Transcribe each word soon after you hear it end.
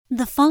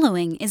The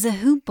following is a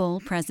Hoop Ball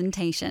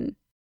presentation.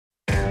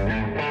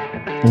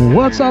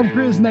 What's up,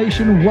 Grizz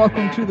Nation?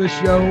 Welcome to the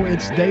show.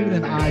 It's David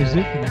and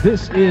Isaac.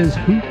 This is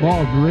Hoop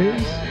Ball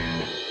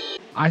Grizz.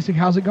 Isaac,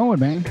 how's it going,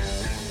 man?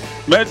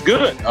 Man, it's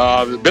good.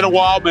 It's been a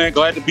while, man.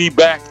 Glad to be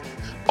back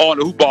on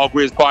the Hoop Ball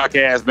Grizz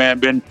podcast, man.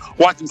 Been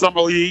watching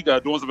Summer League,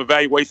 doing some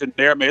evaluation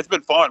there, man. It's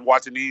been fun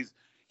watching these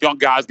young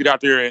guys get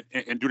out there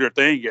and do their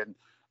thing. And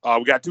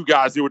we got two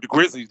guys here with the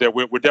Grizzlies that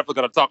we're definitely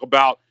going to talk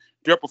about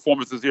their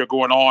performances here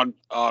going on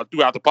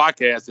throughout the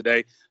podcast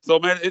today. So,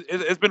 man,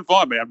 it's been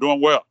fun, man. I'm doing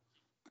well.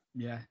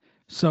 Yeah.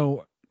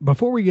 So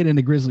before we get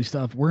into Grizzly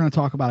stuff, we're going to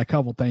talk about a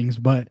couple things,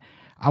 but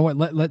I would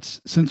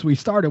let's since we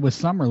started with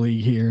Summer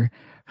League here,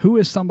 who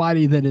is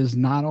somebody that is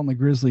not on the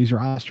Grizzlies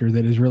roster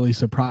that has really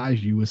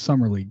surprised you with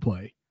Summer League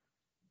play?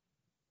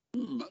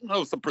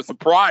 No,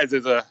 surprise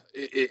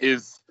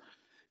is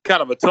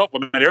kind of a tough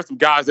one. Man, there's some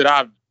guys that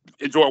I've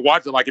enjoyed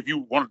watching. Like if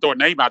you want to throw a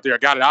name out there, a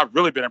guy that I've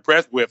really been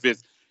impressed with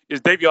is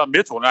Davion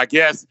Mitchell. And I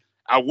guess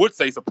I would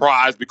say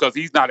surprised because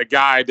he's not a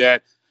guy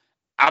that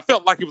I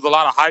felt like it was a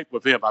lot of hype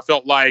with him. I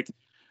felt like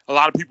a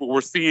lot of people were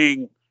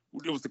seeing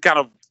it was the kind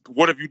of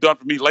what have you done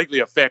for me lately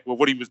effect with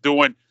what he was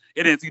doing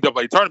in the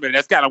NCAA tournament. And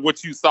that's kind of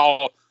what you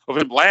saw of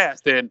him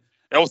last. And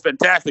that was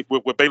fantastic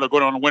with Baylor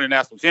going on to win a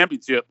national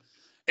championship.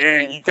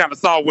 And you kind of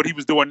saw what he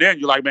was doing there.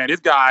 And you're like, man, this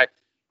guy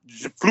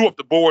flew up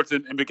the boards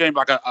and became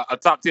like a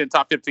top 10,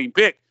 top 15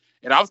 pick.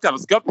 And I was kind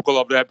of skeptical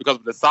of that because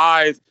of the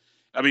size.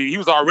 I mean, he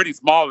was already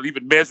small and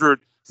even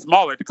measured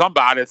smaller to come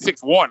by at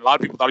 6'1". A lot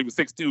of people thought he was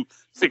 6'2",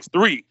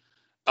 6'3".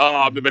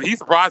 But he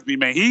surprised me,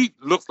 man. He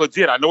looks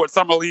legit. I know it's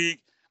Summer League.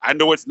 I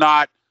know it's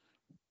not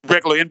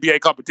regular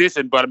NBA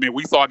competition, but, I mean,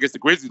 we saw against the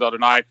Grizzlies the other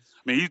night.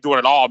 I mean, he's doing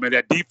it all, man.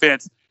 That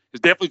defense is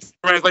definitely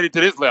translated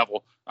to this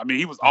level. I mean,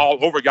 he was all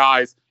over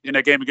guys in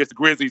that game against the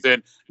Grizzlies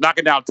and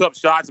knocking down tough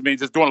shots. I mean,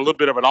 just doing a little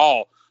bit of it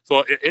all.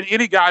 So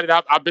any guy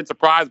that I've been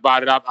surprised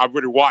by that I've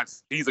really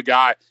watched, he's a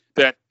guy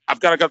that I've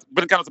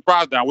been kind of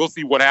surprised now. We'll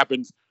see what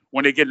happens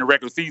when they get in the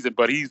regular season,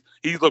 but he's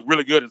looked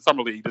really good in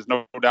Summer League. There's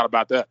no doubt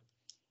about that.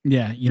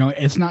 Yeah,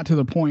 it's not to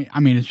the point.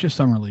 I mean, it's just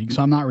Summer League,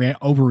 so I'm not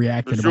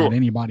overreacting about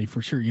anybody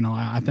for sure.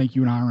 I think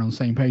you and I are on the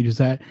same page as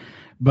that.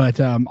 But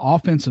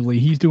offensively,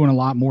 he's doing a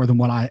lot more than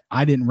what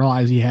I didn't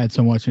realize he had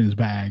so much in his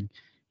bag.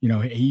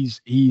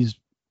 He's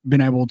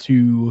been able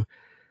to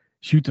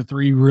shoot the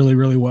three really,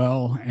 really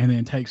well and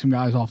then take some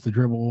guys off the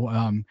dribble.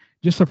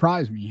 Just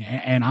surprised me.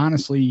 And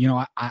honestly,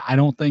 I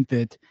don't think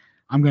that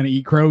I'm going to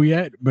eat crow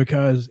yet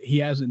because he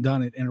hasn't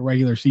done it in a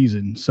regular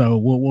season. So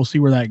we'll see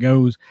where that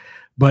goes.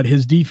 But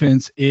his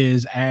defense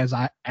is as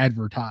I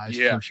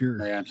advertised for sure.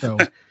 Man. So,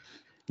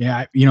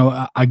 yeah,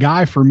 a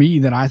guy for me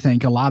that I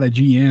think a lot of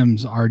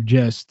GMs are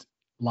just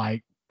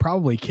like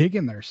probably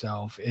kicking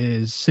themselves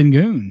is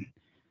Sengun.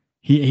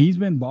 He's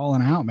been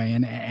balling out,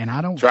 man, and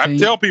I don't try to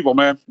tell people,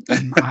 man.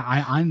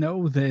 I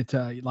know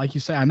that, like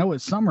you say, I know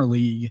it's Summer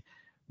League,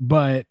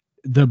 but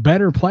the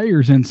better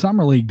players in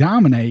Summer League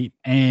dominate,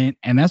 and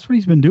that's what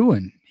he's been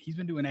doing. He's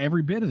been doing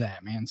every bit of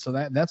that, man. So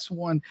that's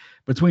one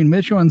between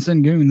Mitchell and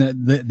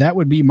Sengun that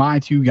would be my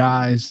two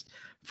guys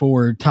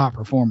for top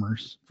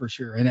performers for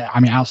sure. And I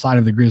mean, outside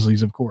of the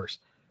Grizzlies, of course.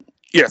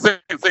 Yeah,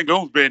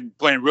 Sengun's been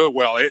playing real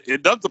well.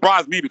 It doesn't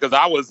surprise me because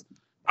I was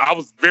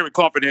very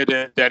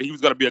confident that he was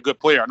going to be a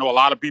good player. I know a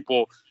lot of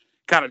people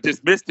kind of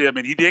dismissed him,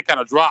 and he did kind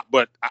of drop,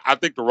 but I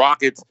think the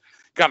Rockets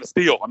kind of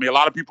steal. I mean, a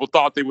lot of people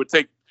thought they would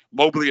take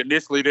Mobley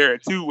initially there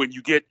at 2. When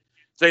you get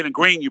Jalen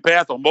Green, you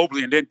pass on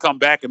Mobley and then come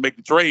back and make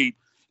the trade,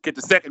 get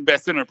the second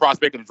best center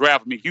prospect in the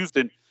draft. I mean,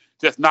 Houston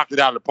just knocked it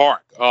out of the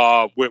park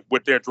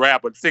with their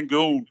draft. But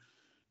Sengun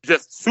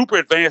just super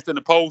advanced in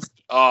the post.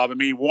 I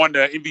mean, won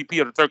the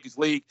MVP of the Turkish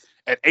League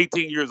at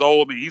 18 years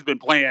old. I mean, he's been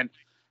playing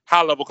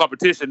high-level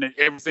competition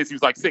ever since he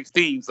was like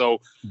 16.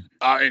 So,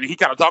 and he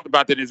kind of talked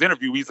about that in his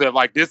interview. He said,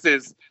 like,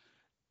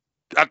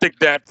 I think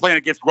that playing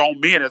against grown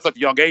men at such a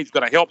young age is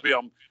going to help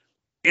him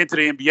into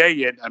the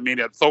NBA. And, I mean,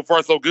 so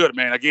far, so good,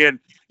 man. Again,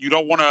 you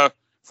don't want to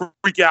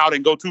freak out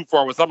and go too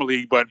far with Summer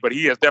League, but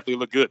he has definitely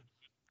looked good.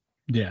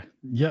 Yeah.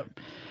 Yep.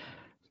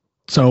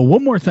 So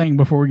one more thing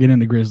before we get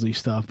into Grizzly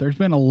stuff. There's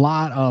been a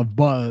lot of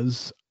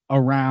buzz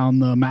around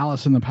the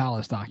Malice in the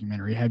Palace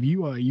documentary. Have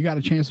you got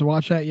a chance to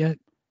watch that yet?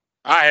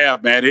 I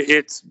have, man.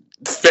 It's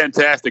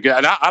fantastic.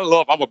 And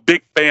I'm a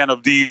big fan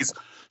of these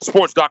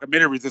sports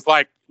documentaries. It's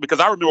like, because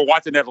I remember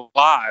watching that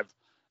live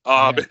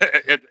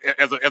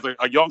as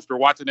a youngster,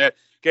 watching that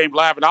game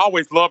live. And I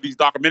always love these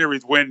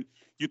documentaries when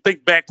you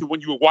think back to when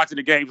you were watching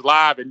the games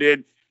live and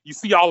then you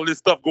see all of this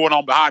stuff going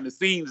on behind the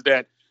scenes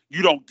that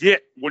you don't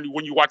get when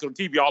you watch on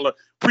TV, all the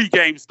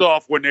pregame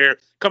stuff when they're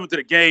coming to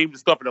the game, the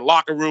stuff in the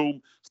locker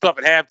room, stuff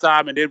at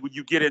halftime. And then when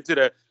you get into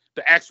the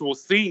actual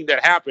scene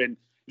that happened,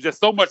 just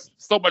so much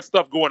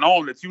stuff going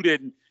on that you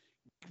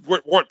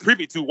weren't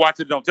privy to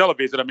watching it on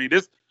television. I mean,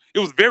 it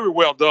was very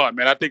well done,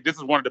 man. I think this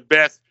is one of the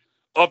best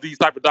of these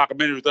type of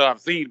documentaries that I've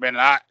seen, man.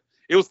 And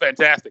it was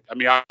fantastic. I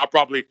mean, I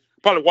probably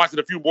watch it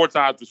a few more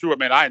times for sure,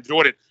 man. I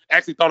enjoyed it.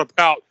 Actually thought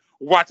about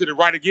watching it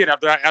right again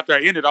after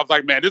I ended. I was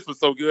like, man, this was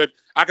so good.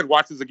 I could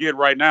watch this again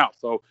right now.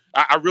 So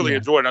I really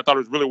enjoyed it. I thought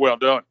it was really well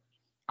done.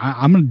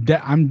 I'm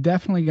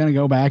definitely gonna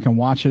go back and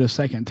watch it a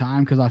second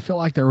time because I feel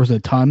like there was a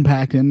ton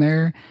packed in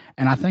there,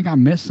 and I think I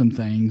missed some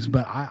things.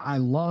 But I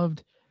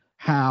loved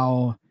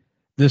how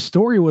the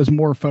story was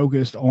more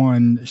focused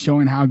on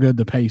showing how good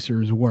the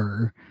Pacers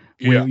were.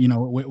 Yeah.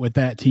 With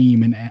that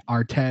team and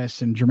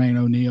Artest and Jermaine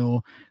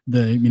O'Neal,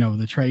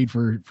 the trade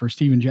for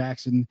Steven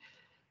Jackson.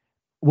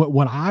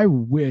 What I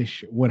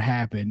wish would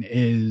happen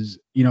is,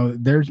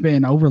 there's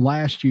been over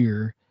last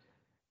year,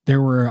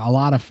 there were a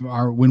lot of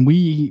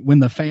when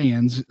the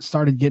fans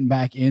started getting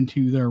back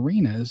into the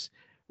arenas,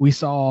 we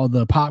saw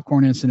the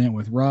popcorn incident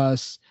with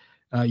Russ,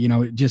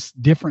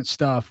 just different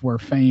stuff where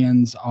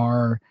fans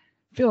are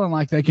feeling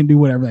like they can do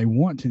whatever they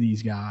want to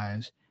these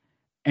guys.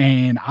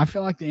 And I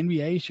feel like the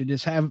NBA should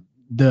just have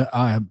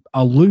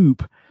a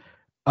loop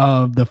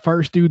of the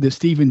first dude that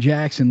Steven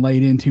Jackson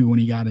laid into when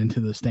he got into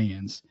the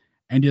stands,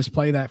 and just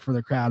play that for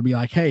the crowd. Be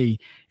like, hey,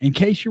 in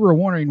case you were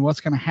wondering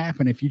what's going to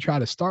happen if you try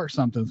to start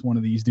something with one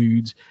of these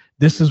dudes,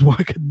 this is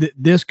what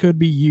this could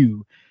be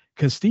you.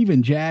 Because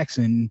Steven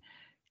Jackson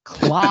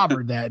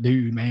clobbered that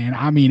dude, man.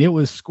 I mean, it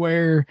was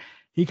square.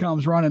 He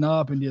comes running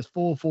up and just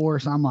full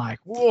force. I'm like,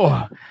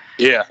 whoa.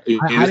 Yeah.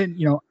 I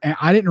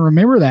didn't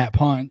remember that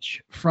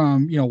punch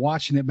from,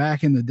 watching it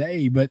back in the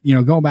day, but,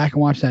 going back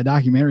and watch that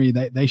documentary,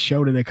 they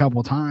showed it a couple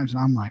of times,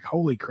 and I'm like,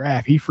 holy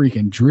crap, he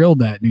freaking drilled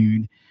that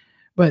dude.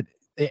 But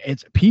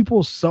it's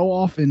people so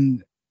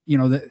often,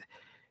 the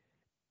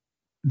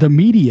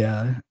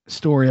media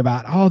story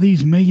about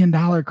these $1 million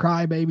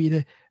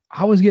crybaby.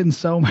 I was getting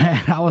so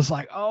mad. I was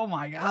like, oh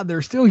my God,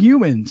 they're still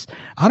humans.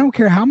 I don't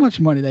care how much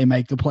money they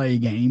make to play a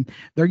game.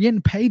 They're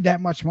getting paid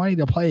that much money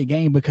to play a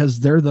game because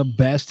they're the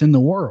best in the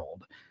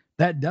world.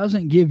 That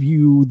doesn't give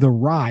you the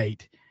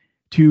right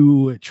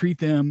to treat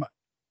them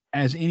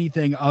as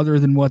anything other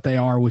than what they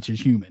are, which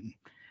is human.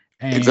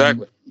 And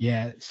exactly.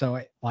 Yeah.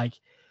 So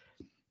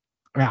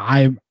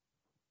I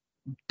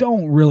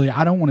don't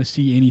want to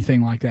see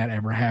anything like that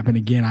ever happen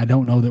again. I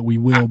don't know that we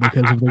will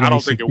because of the way I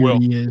don't think it will.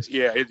 Is.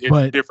 Yeah, it's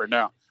different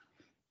now.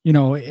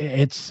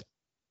 It's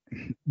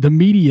the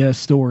media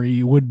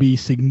story would be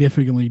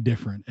significantly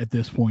different at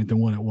this point than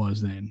what it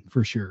was then,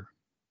 for sure.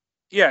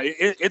 Yeah,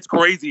 it's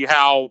crazy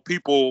how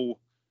people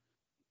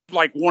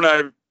want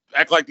to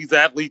act like these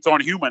athletes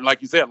aren't human,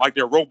 like you said, like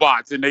they're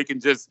robots and they can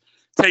just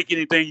take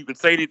anything. You can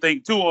say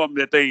anything to them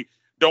that they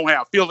don't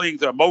have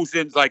feelings or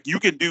emotions. Like you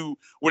can do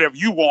whatever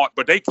you want,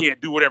 but they can't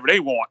do whatever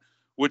they want,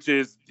 which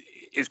is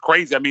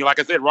crazy. I mean, like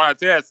I said, Ron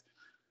Artest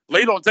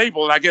laid on the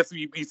table, and I guess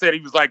he said he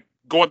was like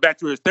going back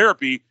to his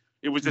therapy.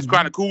 It was just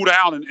trying to cool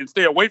down and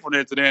stay away from the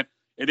incident.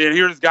 And then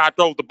here this guy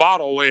throws the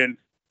bottle, and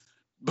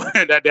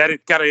that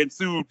it kind of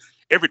ensued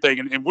everything.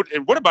 And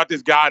what about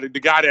this guy, the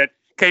guy that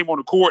came on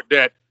the court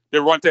that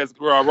Ron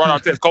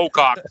Artest cold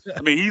cocked?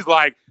 I mean, he's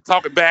like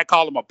talking back,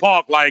 calling him a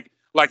punk, like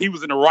he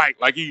was in the right,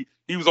 like he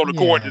was on the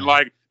court, and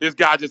like this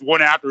guy just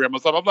went after him or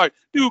something. I'm like,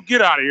 dude,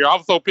 get out of here. I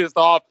was so pissed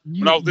off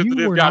when I was listening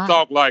to this guy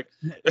talk. Like,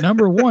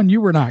 number one, you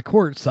were not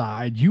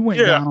courtside. You went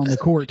down on the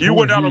court. You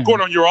went down on the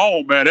court on your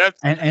own, man.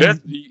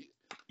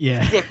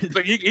 Yeah.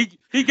 So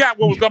he got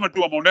what was coming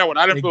to him on that one.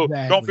 I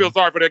don't feel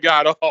sorry for that guy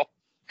at all.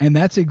 And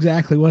that's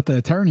exactly what the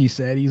attorney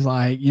said. He's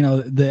like,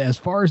 as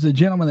far as the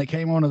gentleman that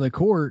came onto the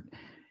court,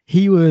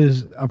 he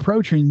was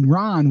approaching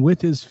Ron with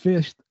his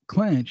fist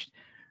clenched.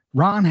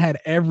 Ron had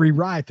every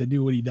right to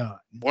do what he done.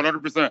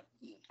 100%.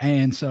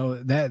 And so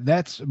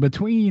that's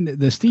between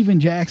the Steven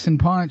Jackson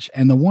punch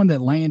and the one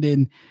that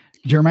landed,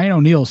 Jermaine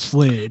O'Neal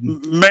slid.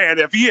 Man,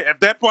 if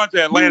that punch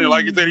had landed,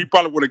 like you said, he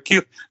probably would have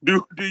killed.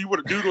 Dude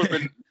would have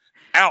been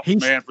out,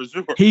 man, for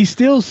sure. He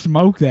still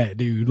smoked that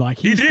dude. Like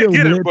he did still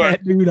get lit it,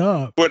 that dude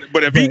up. But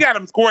if he got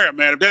him square,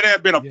 man, if that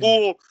had been a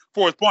full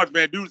force punch,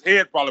 man, dude's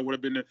head probably would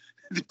have been.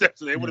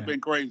 It would have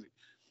been crazy.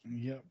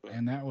 Yep,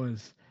 and that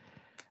was.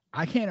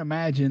 I can't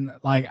imagine,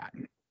 like,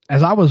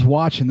 as I was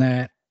watching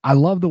that, I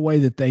love the way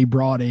that they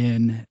brought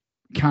in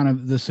kind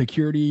of the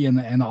security and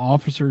the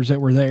officers that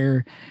were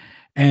there.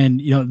 And,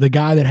 the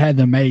guy that had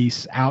the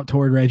mace out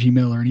toward Reggie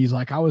Miller, and he's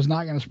like, I was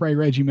not going to spray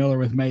Reggie Miller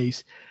with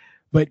mace.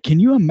 But can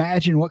you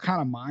imagine what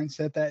kind of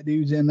mindset that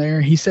dude's in there?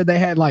 He said they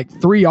had like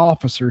 3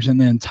 officers in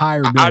the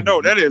entire building. I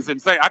know, that is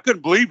insane. I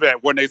couldn't believe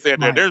that when they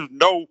said that. There's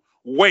no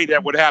way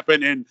that would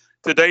happen in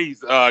today's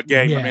game.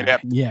 Yeah, I mean,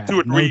 have 2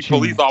 or 3 no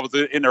police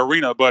officers in the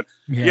arena, but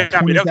I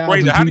mean, that's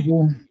crazy.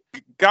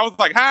 I was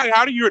like,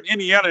 how do you in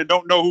Indiana and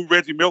don't know who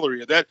Reggie Miller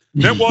is? That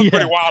was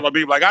pretty wild to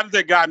me. Like, how does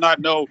that guy not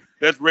know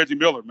that's Reggie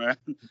Miller, man?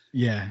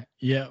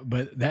 Yeah,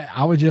 but that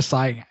I was just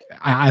like,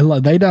 I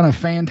love. They done a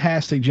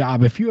fantastic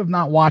job. If you have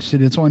not watched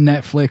it, it's on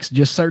Netflix.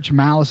 Just search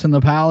Malice in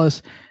the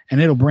Palace,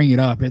 and it'll bring it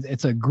up.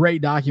 It's a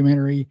great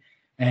documentary,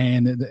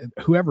 and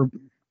whoever.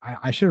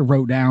 I should have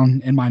wrote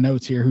down in my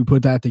notes here who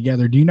put that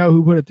together. Do you know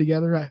who put it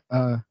together?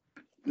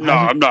 No,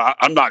 I'm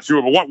not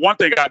sure. But one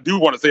thing I do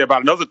want to say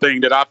about another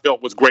thing that I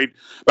felt was great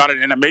about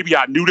it, and maybe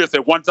I knew this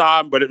at one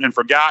time, but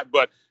forgot.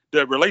 But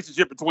the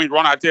relationship between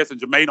Ron Artest and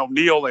Jermaine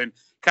O'Neal, and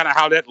kind of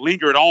how that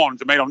lingered on.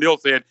 Jermaine O'Neal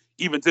said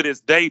even to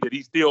this day that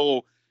he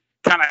still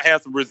kind of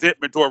has some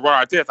resentment toward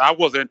Ron Artest. I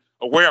wasn't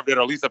aware of that,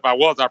 or at least if I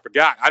was, I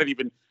forgot. I didn't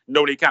even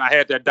know they kind of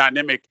had that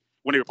dynamic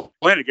when they were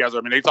playing together.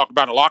 I mean, they talked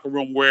about in the locker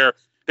room where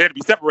they had to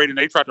be separated and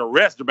they tried to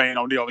arrest Jermaine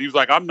O'Neal. He was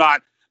like, I'm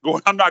not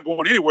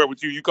going anywhere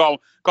with you. You call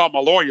my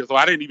lawyer. So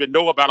I didn't even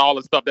know about all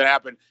the stuff that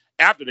happened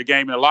after the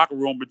game in the locker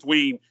room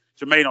between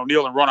Jermaine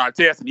O'Neal and Ron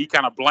Artest, and he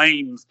kind of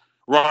blames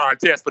Ron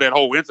Artest for that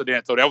whole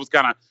incident. So that was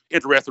kind of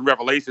interesting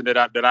revelation that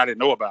I didn't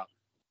know about.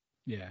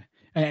 Yeah.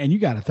 And you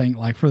got to think,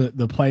 like, for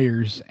the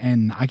players,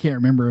 and I can't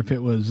remember if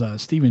it was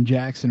Steven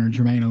Jackson or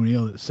Jermaine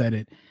O'Neal that said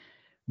it,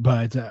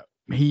 but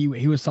he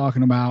was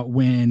talking about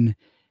when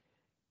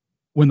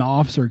the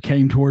officer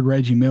came toward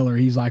Reggie Miller,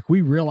 he's like,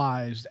 we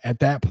realized at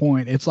that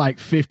point it's like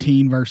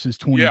 15 versus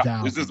 20,000.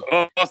 Yeah, this is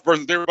us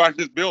versus everybody in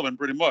this building,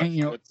 pretty much. And,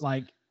 you know,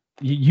 like,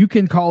 you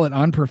can call it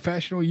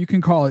unprofessional, you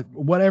can call it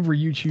whatever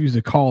you choose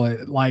to call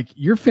it. Like,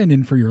 you're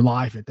fending for your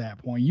life at that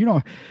point. You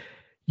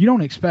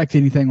don't expect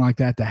anything like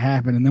that to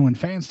happen. And then when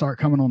fans start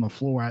coming on the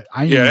floor,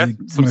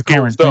 that's some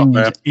scary stuff,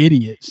 man.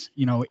 Idiots.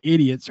 You know,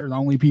 idiots are the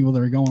only people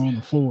that are going on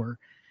the floor.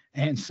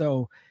 And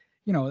so,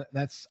 you know,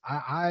 that's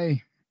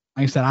like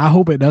I said, I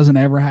hope it doesn't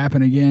ever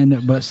happen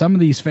again. But some of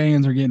these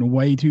fans are getting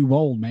way too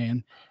bold,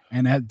 man.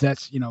 And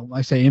that's, you know, like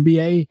I say,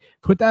 NBA,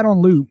 put that on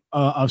loop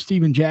of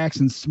Steven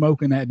Jackson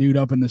smoking that dude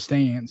up in the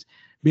stands.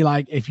 Be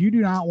like, if you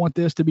do not want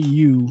this to be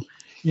you,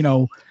 you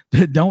know,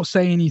 don't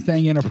say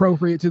anything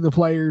inappropriate to the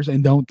players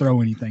and don't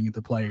throw anything at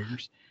the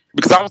players.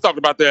 Because I was talking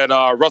about that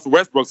Russell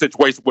Westbrook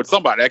situation with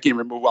somebody. I can't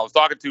remember who I was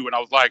talking to. And I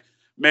was like,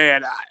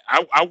 man,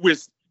 I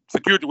wish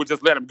security would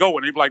just let him go.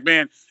 And they'd be like,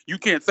 man, you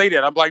can't say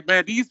that. I'm like,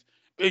 man,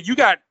 you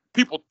got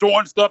people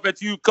throwing stuff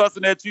at you,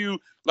 cussing at you.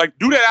 Like,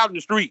 do that out in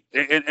the street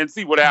and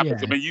see what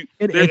happens. Yeah.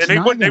 I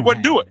mean, they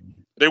wouldn't do it.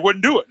 They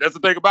wouldn't do it. That's the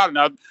thing about it.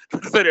 Now,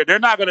 to say that they're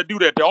not going to do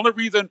that. The only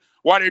reason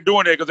why they're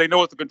doing that because they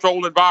know it's a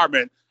controlled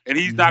environment and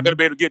he's not going to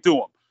be able to get to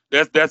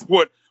them. That's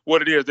what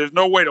it is. There's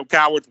no way the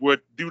cowards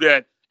would do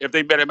that if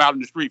they met him out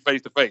in the street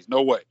face to face.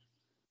 No way.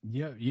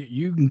 Yeah,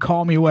 you can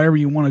call me whatever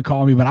you want to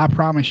call me, but I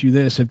promise you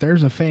this: if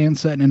there's a fan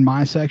sitting in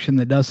my section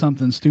that does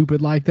something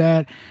stupid like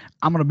that,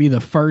 I'm gonna be the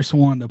first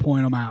one to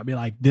point them out. Be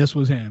like, "This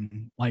was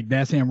him. Like,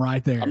 that's him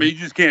right there." I mean, you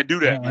just can't do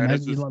that, man.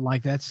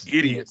 That's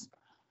idiots.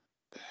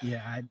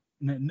 Yeah,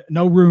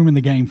 no room in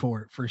the game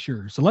for it, for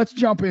sure. So let's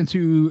jump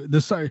into the.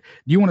 Do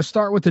you want to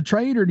start with the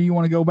trade, or do you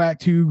want to go back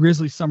to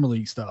Grizzlies Summer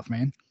League stuff,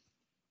 man?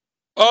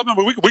 No,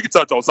 we can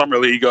touch on Summer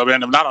League,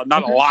 man. Not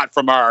a lot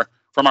from our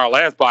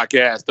last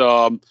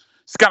podcast.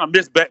 It's kind of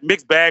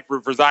mixed bag for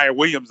Ziaire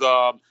Williams.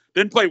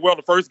 Didn't play well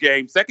the first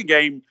game. Second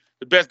game,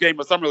 the best game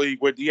of Summer League,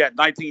 he had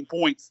 19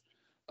 points,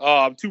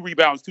 2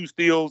 rebounds, 2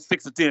 steals,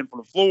 6 of 10 from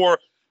the floor,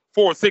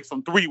 4 of 6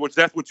 from 3, which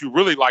that's what you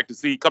really like to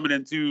see coming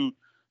into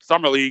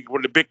Summer League. One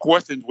of the big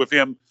questions with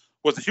him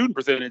was the shooting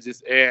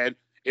percentages. And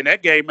in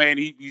that game, man,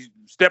 he's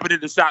stepping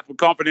into shots with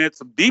confidence,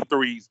 some deep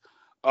threes.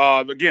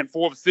 Again,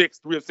 4 of 6,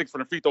 3 of 6 from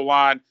the free throw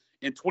line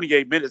in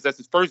 28 minutes. That's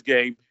his first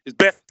game, his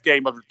best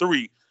game of the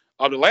 3.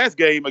 The last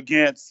game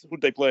against who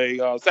they play,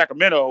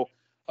 Sacramento,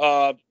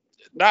 not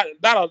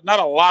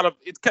a lot of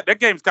that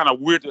game's kind of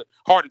weird,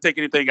 hard to take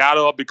anything out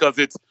of because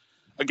it's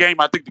a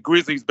game I think the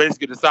Grizzlies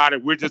basically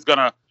decided we're just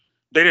gonna.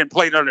 They didn't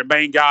play none of their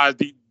main guys.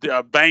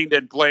 Bane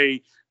didn't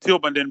play,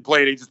 Tillman didn't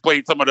play. They just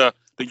played some of the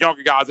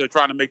younger guys that are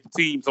trying to make the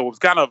team. So it was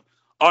kind of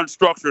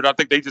unstructured. I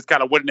think they just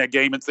kind of went in that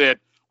game and said,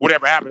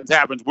 whatever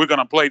happens. We're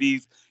gonna play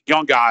these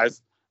young guys.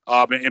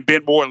 And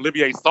Ben Moore and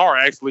Olivier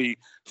Sarr actually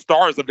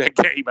stars of that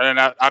game. And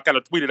I kind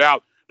of tweeted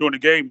out during the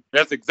game,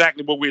 that's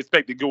exactly what we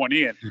expected going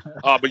in.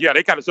 But yeah,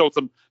 they kind of showed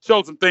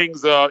some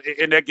things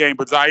in that game.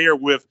 But Ziaire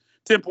with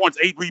 10 points,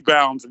 8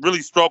 rebounds,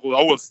 really struggled.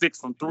 0 of 6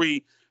 from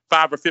 3,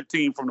 5 of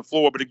 15 from the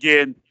floor. But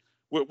again,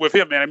 with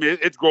him, man, I mean,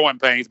 it's growing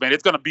pains, man.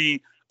 It's going to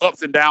be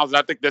ups and downs. And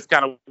I think that's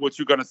kind of what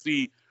you're going to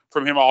see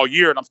from him all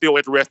year. And I'm still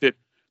interested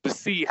to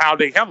see how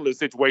they handle this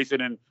situation.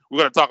 And we're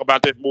going to talk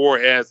about that more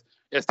as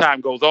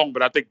time goes on.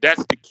 But I think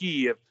that's the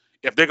key.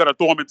 If they're going to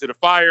throw him into the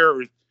fire,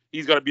 or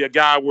he's going to be a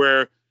guy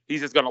where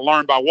he's just going to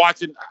learn by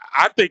watching.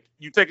 I think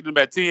you taking him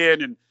at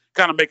 10 and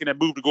kind of making that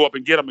move to go up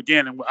and get him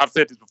again. And I've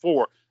said this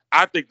before.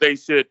 I think they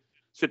should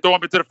throw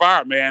him into the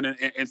fire, man,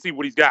 and see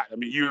what he's got. I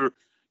mean, you're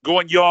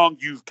going young.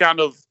 You've kind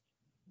of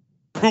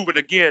proven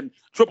again,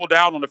 triple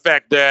down on the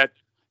fact that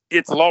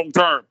it's long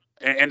term,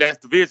 and that's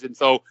the vision.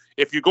 So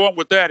if you're going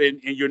with that and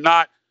you're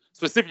not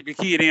specifically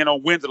keying in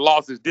on wins and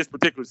losses this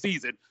particular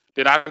season,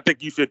 then I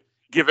think you should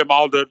give him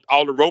all the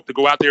rope to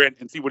go out there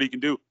and see what he can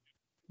do.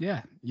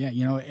 Yeah.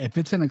 You know, if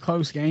it's in a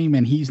close game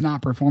and he's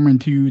not performing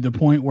to the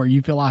point where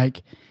you feel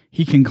like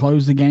he can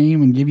close the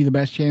game and give you the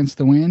best chance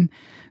to win,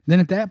 then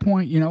at that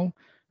point, you know,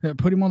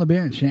 put him on the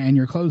bench, and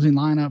your closing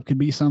lineup could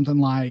be something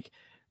like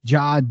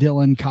Ja,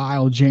 Dylan,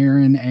 Kyle,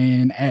 Jaren,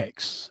 and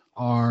X,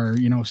 or,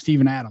 you know,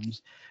 Steven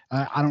Adams.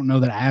 I don't know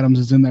that Adams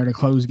is in there to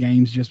close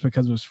games just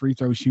because of his free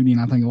throw shooting.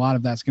 I think a lot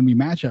of that's going to be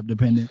matchup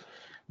dependent.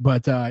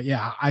 But,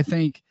 yeah, I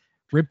think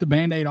rip the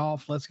Band-Aid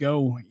off. Let's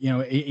go. You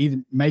know,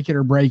 either make it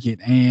or break it.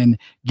 And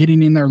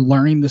getting in there,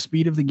 learning the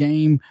speed of the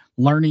game,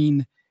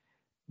 learning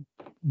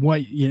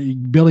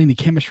building the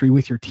chemistry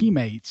with your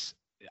teammates.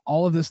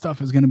 All of this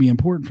stuff is going to be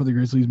important for the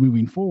Grizzlies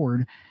moving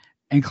forward.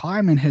 And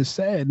Kleiman has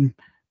said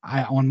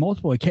on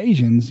multiple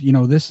occasions, you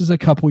know, this is a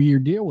couple-year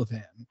deal with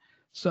him.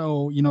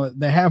 So, you know,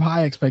 they have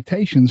high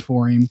expectations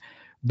for him,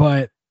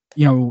 but,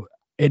 you know,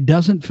 it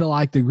doesn't feel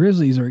like the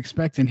Grizzlies are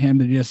expecting him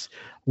to just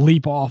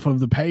leap off of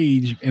the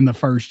page in the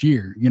first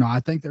year. You know, I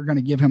think they're going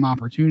to give him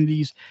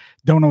opportunities.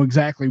 Don't know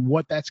exactly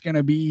what that's going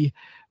to be,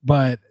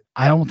 but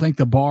I don't think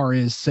the bar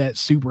is set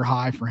super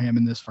high for him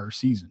in this first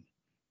season.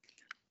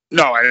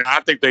 No, and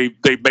I think they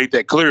made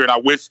that clear, and I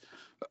wish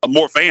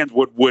more fans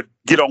would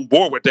get on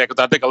board with that,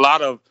 because I think a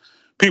lot of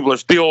people are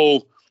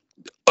still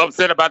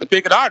upset about the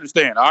pick, and I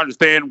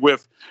understand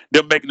with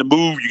them making the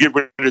move. You get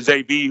rid of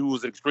JV, who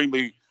was an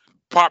extremely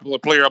popular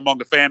player among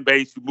the fan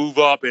base. You move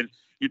up, and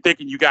you're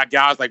thinking you got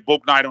guys like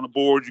Bouknight on the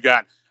board, you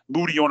got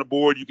Moody on the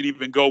board. You can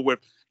even go with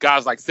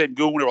guys like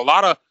Sengun. There were a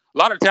lot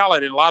of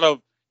talent and a lot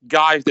of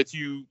guys that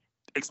you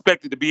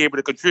expected to be able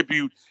to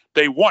contribute.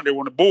 They won. They were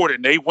on the board,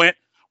 and they went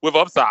with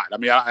upside. I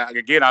mean,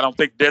 I don't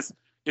think this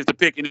is the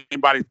pick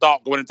anybody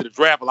thought going into the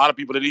draft. A lot of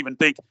people didn't even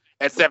think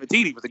at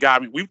 17 he was the guy. I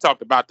mean, we've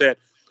talked about that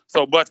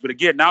so much. But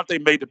again, now that they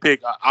made the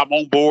pick, I'm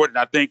on board, and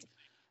I think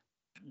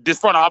this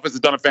front office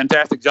has done a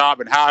fantastic job.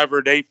 And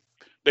however they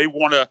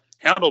want to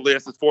handle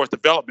this as far as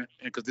development,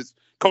 and because this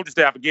coaching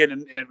staff, again,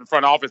 in the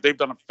front office, they've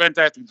done a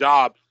fantastic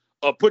job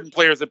of putting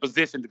players in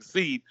position to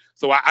succeed.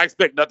 So I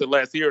expect nothing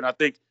less here, and I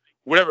think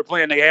whatever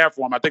plan they have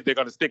for him, I think they're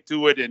going to stick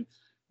to it. And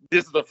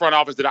this is the front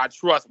office that I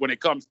trust when it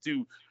comes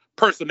to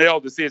personnel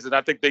decisions.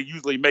 I think they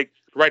usually make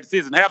the right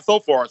decision, have so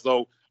far.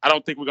 So I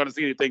don't think we're going to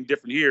see anything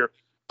different here.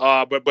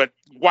 But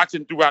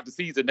watching throughout the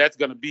season, that's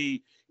going to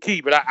be key.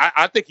 But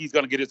I think he's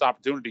going to get his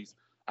opportunities.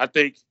 I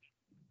think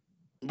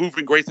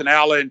moving Grayson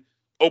Allen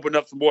opened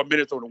up some more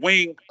minutes on the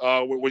wing.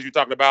 Was you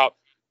talking about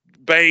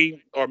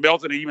Bane or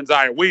Melton and even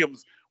Zion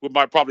Williams? We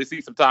might probably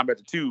see some time at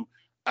the 2.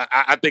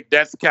 I think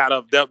that's kind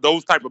of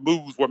those type of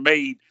moves were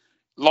made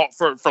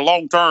for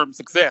long-term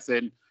success.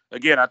 And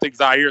again, I think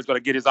Zaire is going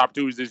to get his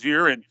opportunities this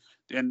year,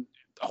 and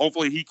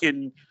hopefully he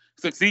can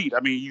succeed.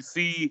 I mean, you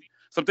see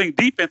something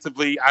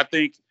defensively, I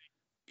think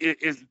it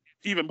is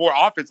even more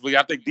offensively.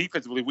 I think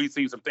defensively we've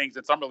seen some things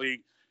in Summer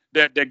League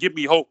that give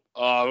me hope,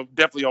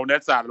 definitely on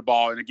that side of the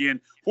ball. And again,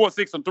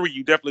 4-6-3,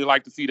 you definitely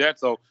like to see that.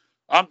 So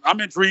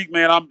I'm intrigued,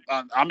 man.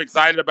 I'm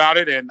excited about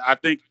it, and I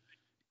think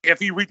if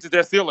he reaches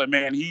that ceiling,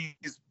 man,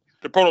 he's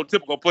the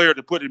prototypical player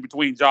to put in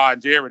between Ja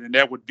and Jared, and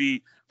that would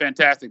be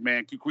fantastic,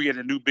 man. Could create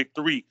a new big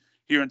 3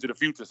 here into the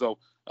future. So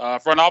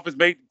front office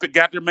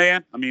got their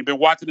man. I mean, been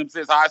watching him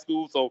since high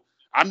school, so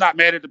I'm not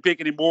mad at the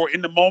pick anymore.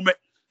 In the moment,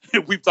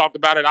 we've talked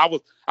about it. I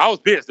was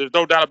pissed. There's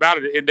no doubt about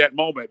it in that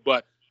moment,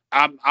 but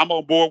I'm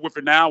on board with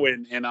it now,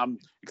 and I'm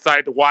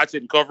excited to watch it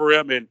and cover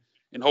him, and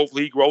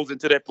hopefully he grows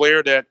into that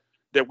player that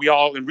we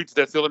all, and reaches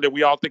that ceiling that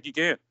we all think he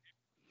can.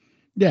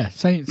 Yeah,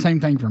 same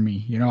thing for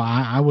me. You know,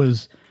 I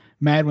was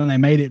mad when they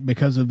made it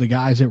because of the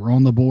guys that were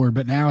on the board,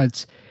 but now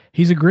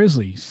he's a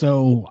Grizzly,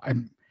 so I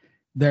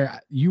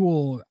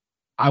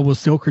will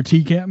still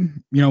critique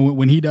him. You know,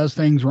 when he does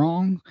things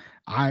wrong,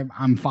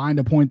 I'm fine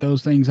to point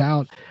those things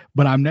out,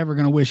 but I'm never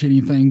going to wish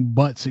anything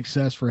but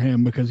success for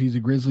him because he's a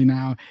Grizzly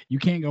now. You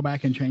can't go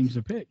back and change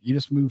the pick. You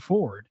just move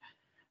forward.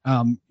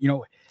 You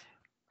know,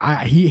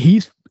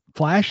 he's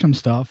flashed some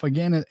stuff.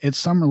 Again, it's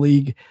Summer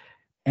League,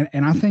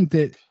 and I think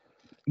that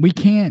we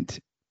can't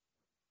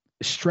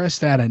stress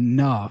that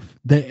enough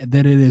that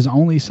it is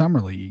only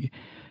Summer League.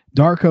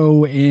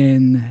 Darko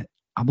in,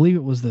 I believe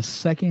it was the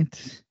second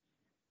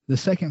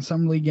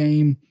Summer League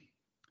game.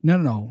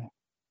 No.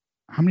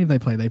 How many did they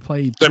play? They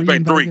played 3. They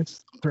played 3.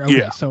 Okay,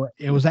 yeah. So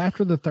it was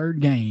after the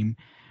third game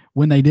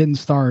when they didn't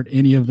start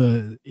any of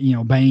the, you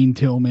know, Bane,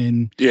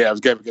 Tillman. Yeah, it was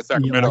game against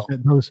Sacramento. You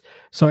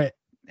know,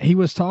 he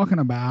was talking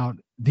about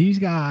these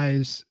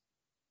guys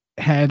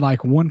had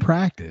like one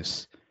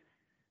practice.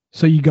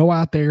 So you go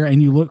out there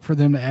and you look for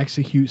them to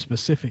execute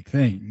specific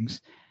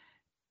things.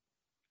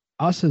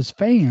 Us as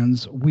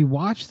fans, we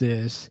watch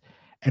this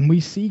and we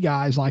see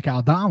guys like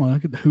Aldama,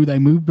 who they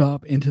moved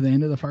up into the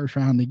end of the first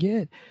round to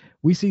get.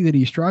 We see that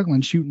he's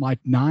struggling, shooting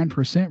like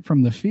 9%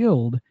 from the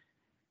field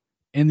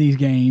in these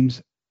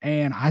games.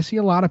 And I see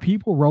a lot of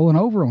people rolling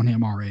over on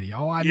him already.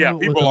 Oh, I know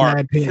people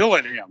are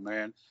killing him,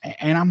 man.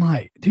 And I'm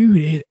like,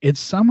 dude, it's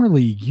Summer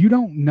League. You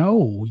don't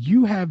know.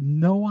 You have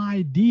no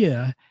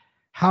idea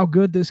how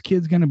good this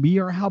kid's going to be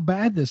or how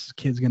bad this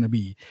kid's going to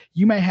be.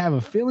 You may have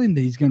a feeling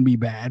that he's going to be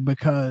bad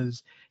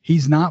because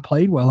he's not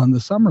played well in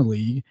the Summer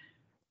League,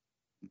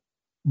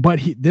 but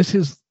this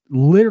is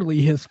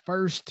literally his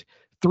first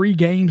 3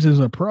 games as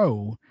a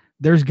pro.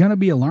 There's going to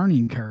be a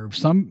learning curve.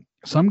 Some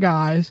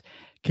guys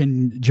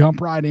can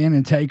jump right in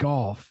and take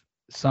off.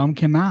 Some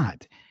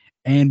cannot.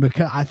 And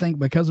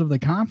because of the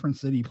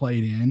conference that he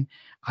played in,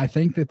 I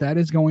think that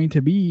is going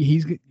to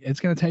be, it's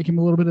going to take him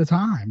a little bit of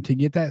time to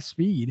get that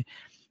speed.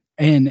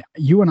 And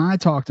you and I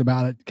talked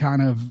about it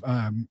kind of,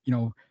 you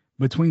know,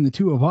 between the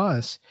two of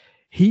us,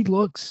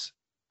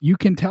 you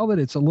can tell that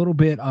it's a little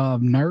bit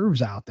of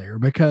nerves out there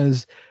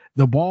because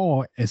the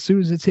ball, as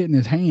soon as it's hitting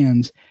his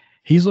hands,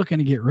 he's looking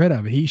to get rid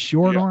of it. He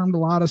short-armed a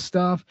lot of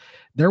stuff.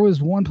 There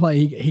was one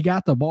play, he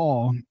got the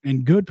ball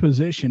in good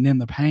position in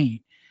the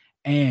paint,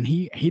 and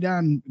he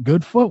done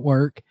good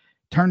footwork,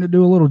 turned to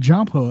do a little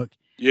jump hook.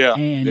 Yeah,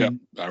 and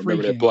I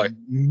remember that play.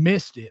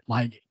 Missed it,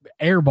 like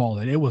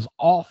airballed it. It was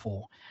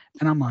awful.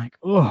 And I'm like,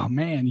 oh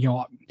man,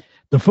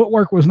 the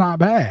footwork was not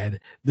bad.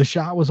 The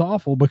shot was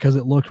awful because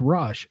it looked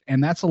rush.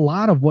 And that's a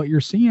lot of what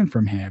you're seeing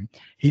from him.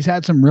 He's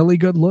had some really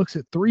good looks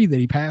at three that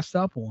he passed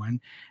up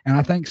on. And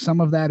I think some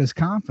of that is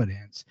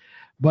confidence.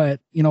 But,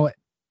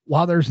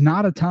 while there's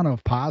not a ton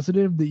of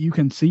positive that you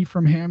can see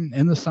from him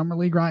in the summer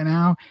league right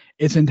now,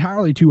 it's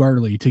entirely too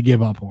early to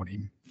give up on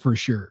him for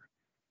sure.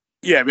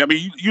 Yeah, I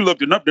mean, you look,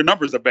 the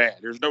numbers are bad.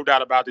 There's no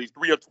doubt about these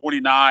 3 of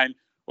 29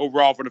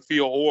 overall from the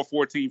field, or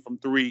 14 from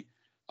three.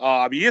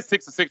 He is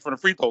 6 of 6 from the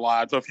free throw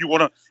line. So if you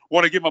want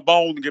to give him a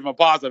bone and give him a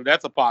positive,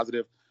 that's a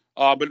positive.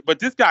 But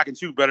this guy can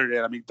shoot better than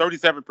that. I mean,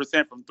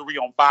 37% from three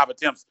on 5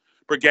 attempts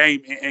per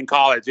game in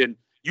college. And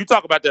you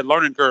talk about that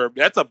learning curve.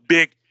 That's a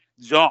big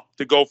jump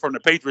to go from the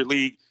Patriot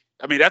League.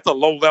 I mean, that's a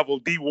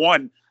low-level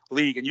D1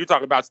 league. And you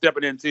talk about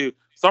stepping into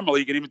summer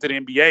league and even to the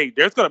NBA.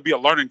 There's going to be a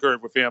learning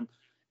curve with him.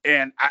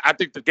 And I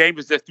think the game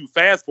is just too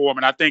fast for him.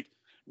 And I think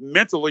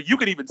mentally, you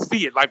can even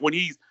see it. Like when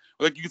he's,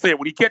 like you said,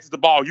 when he catches the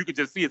ball, you can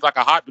just see it's like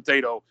a hot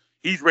potato.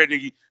 He's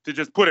ready to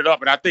just put it up.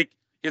 And I think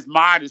his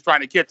mind is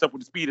trying to catch up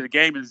with the speed of the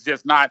game, and it's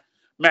just not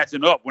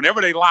matching up.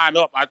 Whenever they line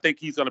up, I think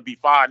he's going to be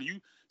fine. You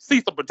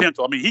see some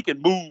potential. I mean, he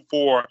can move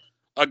for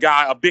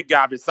a big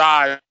guy of his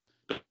size.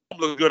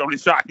 Look good on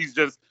his shot. He's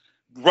just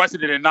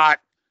rushing it and not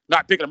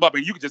picking him up.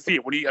 And you can just see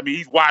it when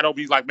he's wide open.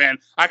 He's like, man,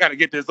 I got to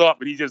get this up.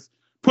 And he just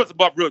puts him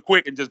up real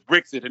quick and just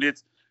bricks it. And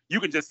you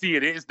can just see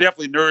it. It's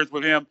definitely nerves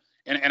with him.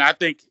 And I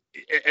think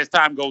as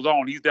time goes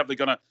on, he's definitely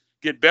going to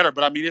get better.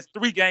 But I mean, it's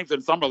 3 games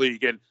in summer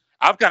league, and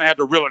I've kind of had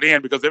to reel it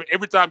in because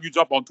every time you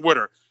jump on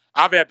Twitter,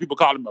 I've had people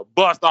call him a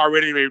bust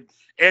already. They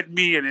at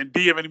me and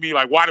DMing me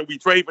like, why did we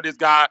trade for this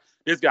guy?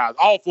 This guy's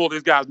awful.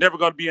 This guy's never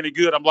going to be any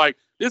good. I'm like,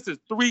 this is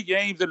 3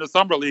 games in the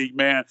summer league,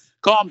 man.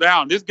 Calm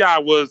down. This guy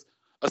was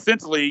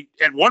essentially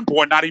at one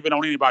point not even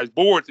on anybody's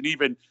boards, and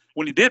even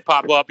when he did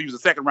pop up, he was a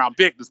second-round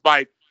pick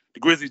despite the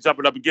Grizzlies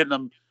jumping up and getting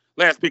him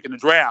last pick in the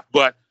draft.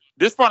 But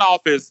this front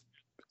office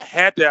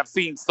had to have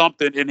seen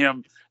something in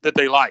him that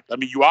they liked. I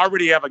mean, you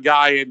already have a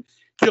guy in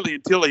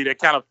Killian Tilly that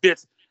kind of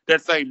fits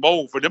that same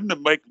mold. For them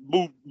to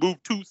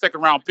move 2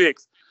 second-round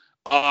picks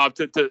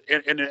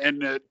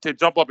to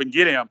jump up and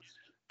get him,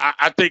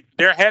 I think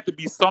there had to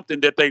be something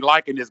that they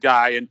like in this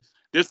guy. And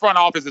this front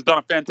office has done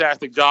a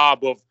fantastic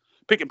job of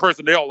picking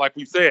personnel, like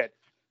we said.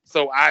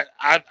 So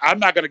I'm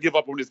not going to give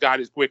up on this guy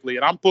this quickly,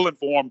 and I'm pulling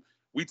for him.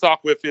 We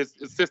talked with his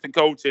assistant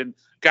coach and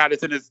guy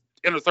that's in his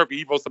inner circle,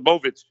 Ivo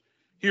Sabovic,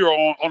 here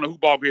on the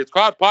Hoop Ball Grids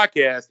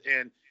podcast,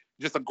 and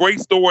just a great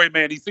story,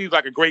 man. He seems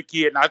like a great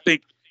kid, and I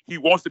think he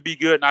wants to be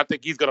good, and I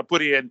think he's going to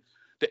put in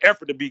the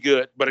effort to be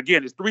good. But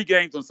again, it's 3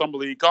 games in summer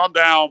league. Calm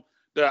down.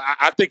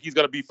 I think he's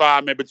going to be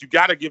fine, man, but you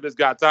got to give this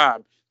guy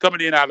time.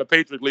 Coming in out of the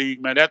Patriot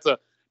League, man, that's a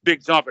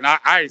big jump, and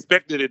I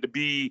expected it to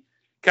be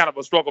kind of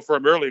a struggle for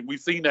him early. We've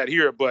seen that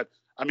here, but,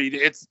 I mean,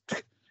 it's,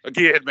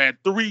 again, man,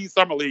 3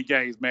 summer league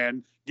games,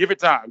 man. Give it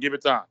time. Give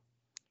it time.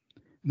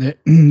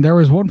 There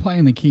was one play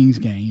in the Kings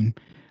game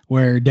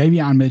where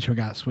Davion Mitchell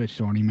got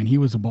switched on him, and he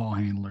was a ball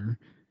handler.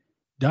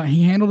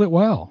 He handled it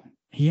well.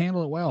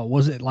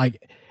 Was it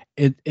like,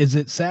 is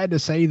it sad to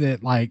say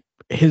that, like,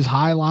 his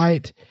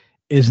highlight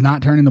is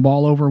not turning the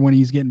ball over when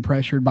he's getting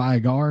pressured by a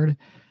guard?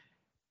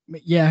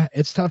 Yeah,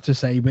 it's tough to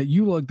say, but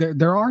you look,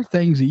 there are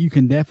things that you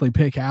can definitely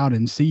pick out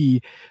and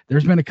see.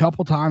 There's been a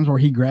couple times where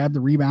he grabbed the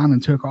rebound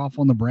and took off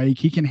on the break.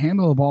 He can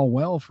handle the ball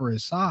well for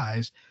his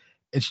size.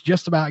 It's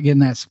just about getting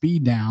that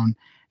speed down.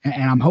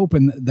 And I'm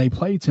hoping that they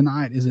play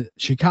tonight. Is it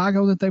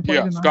Chicago that they play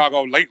tonight? Yeah,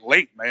 Chicago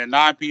late, man.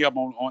 9 p.m.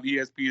 on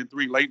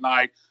ESPN3 late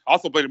night.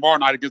 Also play tomorrow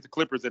night against the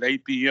Clippers at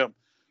 8 p.m.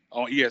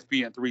 on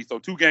ESPN3. So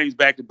 2 games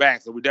back to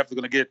back. So we're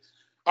definitely going to get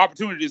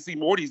opportunity to see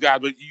more of these guys.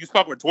 But you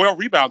spoke with 12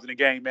 rebounds in the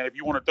game, man, if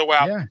you want to throw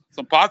out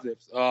some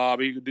positives. I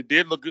mean, they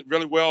did look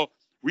really well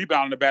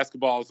rebounding the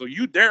basketball. So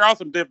there are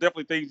some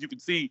definitely things you can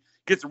see.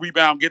 Gets a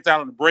rebound, gets out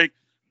on the break.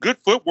 Good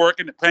footwork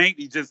in the paint.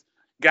 He just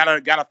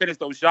gotta finish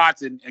those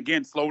shots and,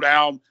 again, slow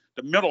down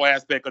the middle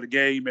aspect of the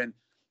game. And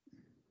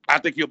I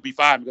think he'll be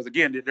fine because,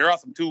 again, there are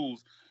some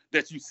tools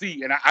that you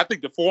see. And I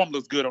think the form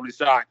looks good on his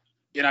shot.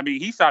 And, I mean,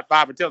 he shot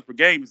 5 attempts per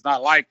game. It's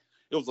not like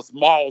it was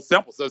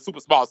a super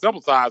small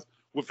sample size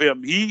with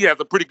him. He has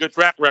a pretty good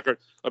track record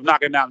of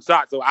knocking down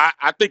shots. So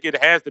I think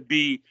it has to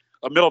be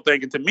a middle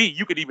thing. And to me,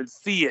 you can even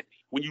see it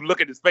when you look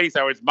at his face,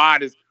 how his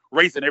mind is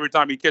racing every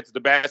time he catches the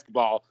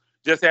basketball.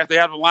 Just has to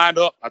have him lined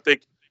up. I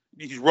think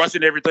he's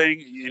rushing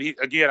everything.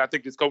 And I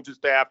think his coaching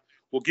staff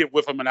will get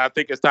with him. And I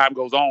think as time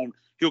goes on,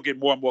 he'll get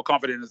more and more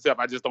confident in himself.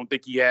 I just don't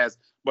think he has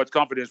much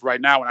confidence right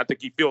now. And I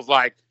think he feels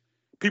like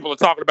people are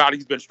talking about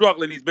he's been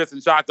struggling, he's missing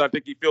shots. I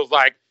think he feels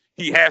like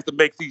he has to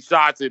make these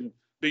shots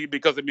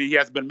because he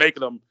hasn't been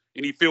making them.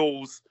 And he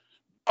feels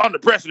under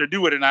pressure to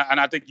do it, and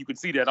I think you can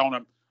see that on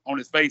him, on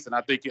his face, and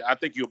I think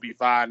he'll be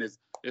fine as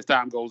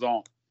time goes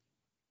on.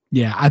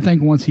 Yeah, I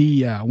think once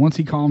he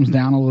calms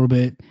down a little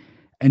bit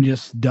and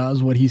just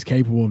does what he's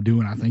capable of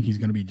doing, I think he's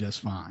going to be just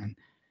fine.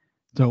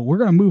 So we're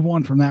going to move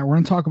on from that. We're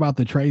going to talk about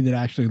the trade that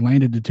actually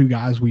landed the two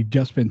guys we've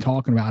just been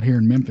talking about here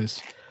in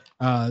Memphis.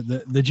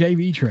 The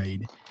JV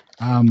trade.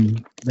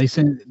 They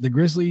sent the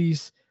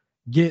Grizzlies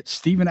get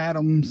Steven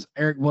Adams,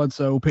 Eric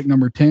Bledsoe, pick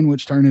number 10,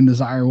 which turned into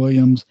Zaire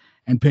Williams,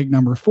 and pick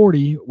number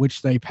 40,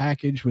 which they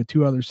packaged with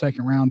 2 other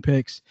second-round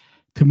picks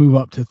to move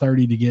up to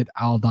 30 to get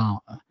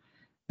Aldama.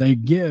 They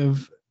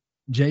give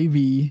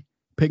JV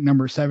pick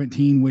number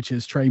 17, which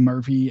is Trey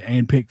Murphy,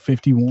 and pick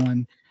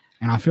 51.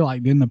 And I feel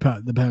like then the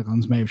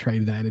Pelicans may have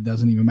traded that. It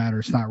doesn't even matter.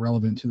 It's not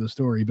relevant to the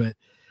story. But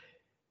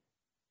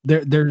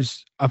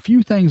there's a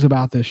few things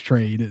about this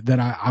trade that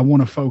I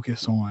want to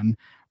focus on.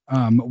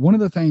 One of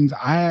the things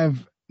I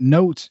have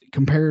notes,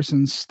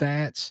 comparisons,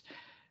 stats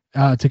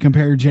to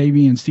compare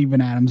JV and Steven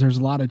Adams. There's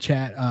a lot of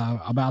chat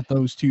about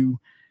those two.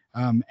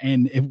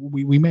 And if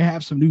we may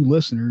have some new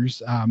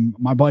listeners.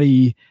 My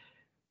buddy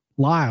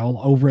Lyle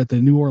over at the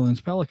New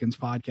Orleans Pelicans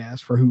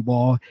podcast for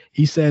Hoopball,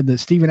 he said that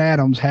Steven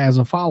Adams has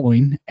a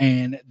following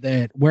and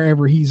that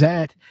wherever he's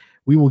at,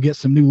 we will get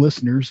some new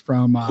listeners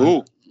from.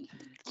 Cool.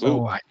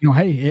 So,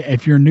 hey,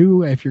 if you're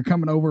new, if you're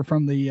coming over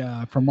from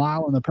from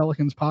Lyle and the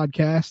Pelicans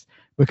podcast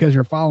because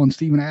you're following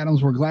Steven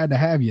Adams, we're glad to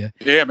have you.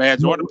 Yeah, man.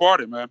 Join the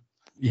party, man.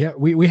 Yeah,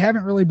 we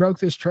haven't really broke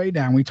this trade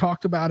down. We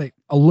talked about it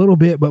a little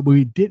bit, but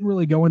we didn't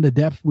really go into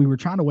depth. We were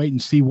trying to wait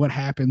and see what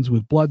happens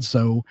with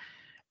Bledsoe.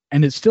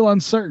 And it's still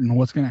uncertain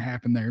what's going to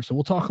happen there. So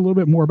we'll talk a little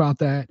bit more about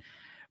that.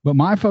 But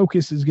my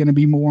focus is going to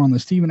be more on the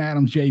Steven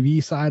Adams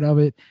JV side of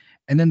it.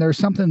 And then there's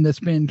something that's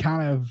been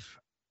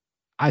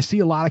I see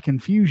a lot of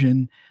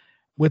confusion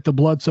with the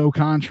Bledsoe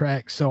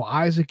contract. So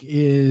Isaac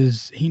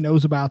he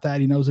knows about that.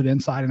 He knows it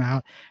inside and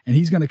out. And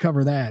he's going to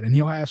cover that. And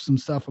he'll have some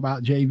stuff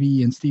about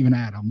JV and Steven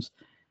Adams.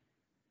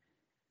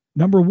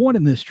 Number one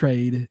in this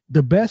trade,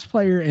 the best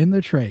player in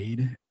the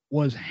trade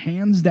was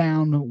hands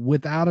down,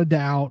 without a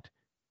doubt,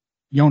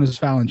 Jonas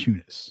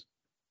Valanciunas.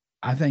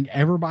 I think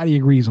everybody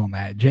agrees on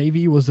that.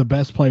 JV was the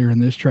best player in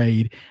this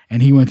trade,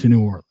 and he went to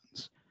New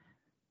Orleans.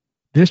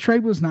 This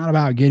trade was not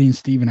about getting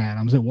Steven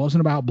Adams. It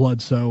wasn't about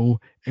Bledsoe.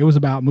 It was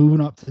about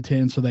moving up to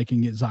 10 so they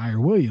can get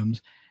Zaire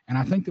Williams. And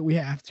I think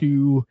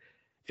that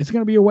it's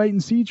going to be a wait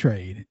and see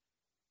trade.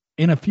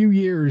 In a few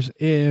years,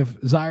 if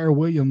Zaire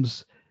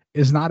Williams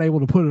is not able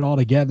to put it all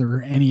together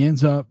and he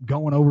ends up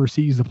going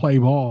overseas to play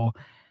ball,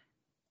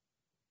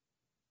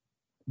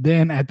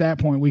 then at that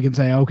point we can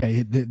say,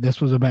 okay, this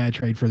was a bad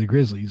trade for the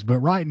Grizzlies. But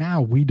right now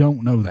we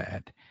don't know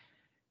that.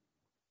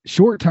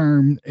 Short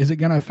term, is it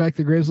going to affect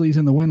the Grizzlies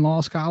in the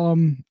win-loss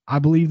column? I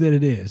believe that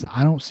it is.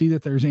 I don't see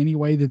that there's any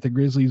way that the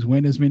Grizzlies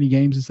win as many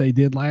games as they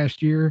did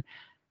last year.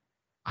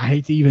 I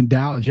hate to even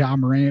doubt Ja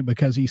Morant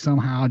because he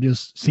somehow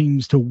just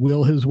seems to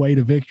will his way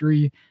to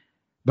victory.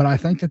 But I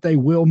think that they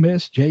will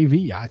miss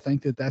JV. I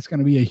think that that's going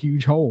to be a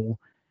huge hole.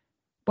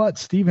 But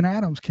Steven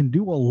Adams can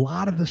do a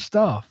lot of the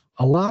stuff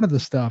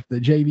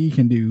that JV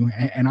can do,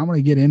 and I'm going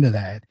to get into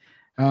that.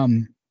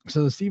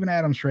 So the Steven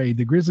Adams trade,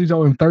 the Grizzlies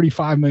owe him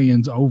 $35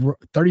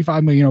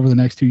 million over the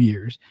next 2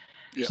 years.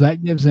 Yeah. So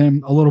that gives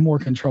them a little more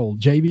control.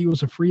 JV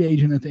was a free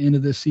agent at the end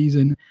of this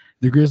season.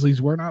 The Grizzlies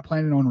were not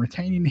planning on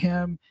retaining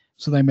him,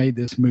 so they made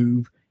this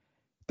move.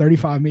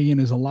 $35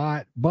 million is a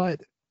lot,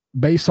 but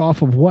based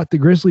off of what the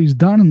Grizzlies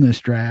done in this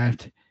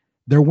draft,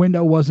 their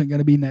window wasn't going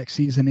to be next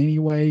season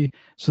anyway,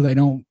 so they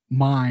don't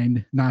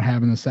mind not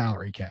having a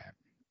salary cap.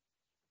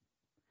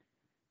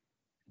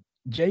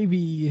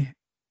 JV,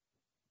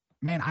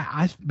 man,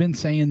 I've been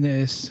saying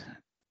this.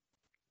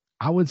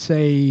 I would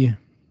say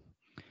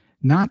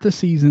not the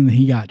season that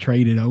he got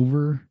traded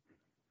over,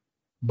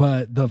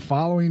 but the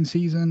following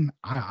season,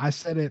 I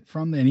said it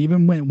from then.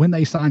 Even when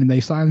they signed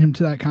him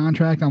to that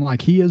contract, I'm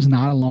like, he is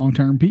not a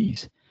long-term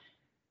piece.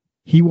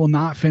 He will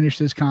not finish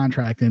this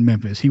contract in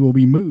Memphis. He will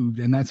be moved,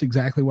 and that's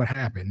exactly what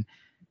happened.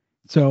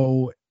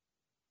 So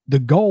the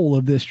goal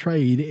of this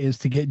trade is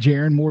to get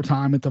Jaren more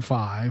time at the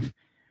 5,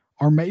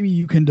 or maybe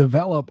you can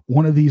develop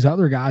one of these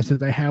other guys that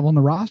they have on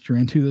the roster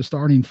into the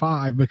starting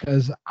 5,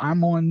 because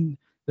I'm on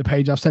the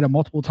page. I've said it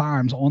multiple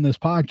times on this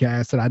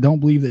podcast that I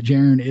don't believe that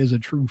Jaren is a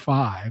true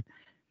 5.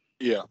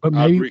 Yeah, but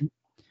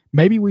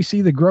maybe we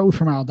see the growth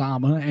from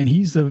Aldama, and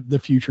he's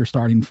the future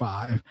starting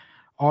 5.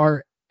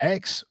 Our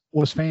X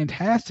was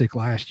fantastic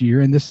last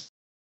year, and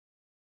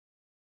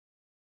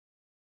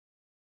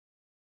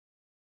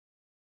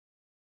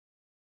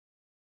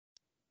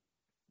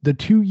the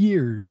 2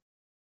 years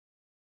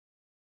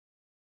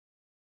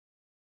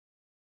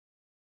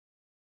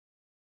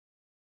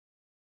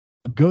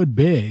good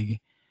big.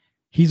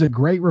 He's a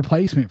great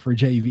replacement for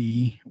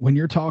JV. When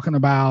you're talking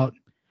about,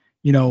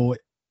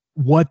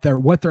 what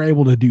they're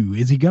able to do,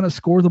 is he going to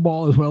score the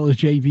ball as well as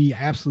JV?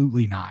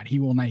 Absolutely not. He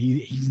will not.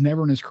 He's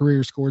never in his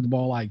career scored the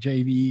ball like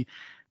JV.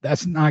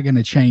 That's not going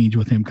to change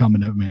with him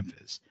coming to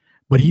Memphis.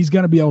 But he's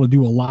going to be able to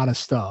do a lot of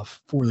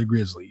stuff for the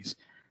Grizzlies.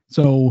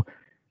 So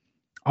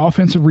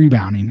offensive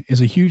rebounding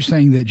is a huge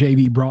thing that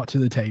JV brought to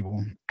the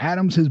table.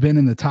 Adams has been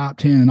in the top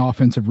 10 in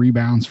offensive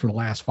rebounds for the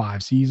last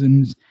 5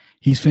 seasons.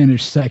 He's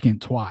finished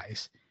second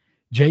twice.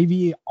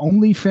 JV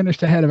only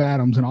finished ahead of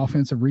Adams in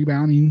offensive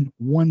rebounding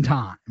one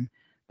time.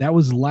 That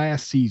was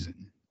last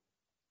season.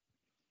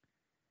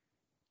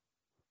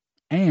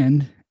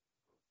 And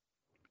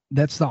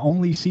that's the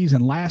only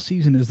season. Last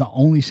season is the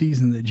only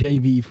season that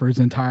JV for his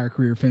entire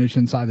career finished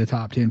inside the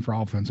top 10 for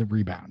offensive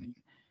rebounding.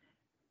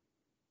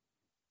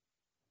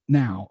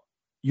 Now,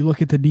 you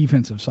look at the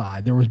defensive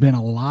side. There has been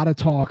a lot of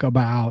talk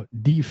about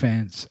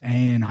defense,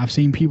 and I've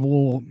seen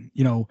people,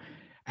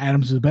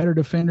 Adams is a better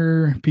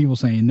defender, people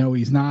saying no,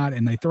 he's not,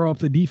 and they throw up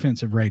the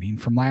defensive rating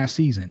from last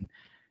season.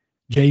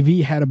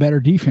 JV had a better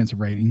defensive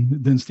rating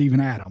than Steven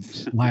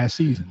Adams last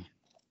season.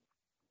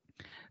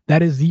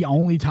 That is the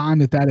only time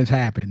that has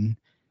happened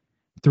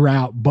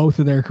throughout both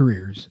of their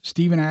careers.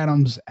 Steven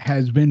Adams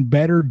has been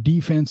better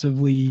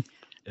defensively.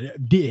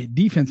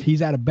 He's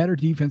had a better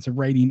defensive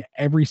rating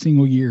every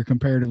single year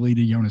comparatively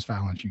to Jonas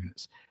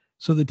Valanciunas.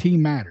 So the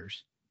team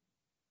matters.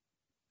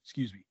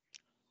 Excuse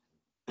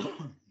me.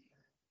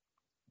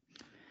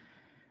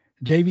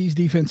 JV's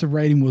defensive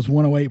rating was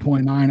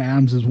 108.9.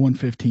 Adams is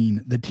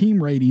 115. The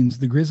team ratings,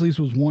 the Grizzlies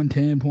was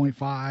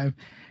 110.5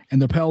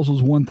 and the Pels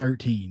was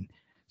 113.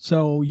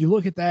 So you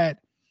look at that,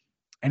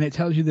 and it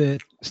tells you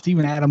that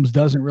Steven Adams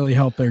doesn't really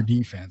help their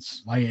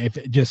defense. Like, if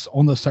it just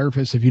on the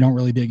surface, if you don't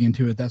really dig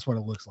into it, that's what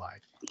it looks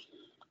like.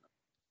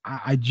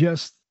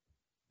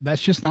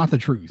 That's just not the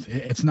truth.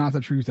 It's not the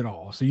truth at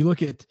all. So you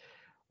look at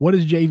what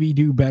does JV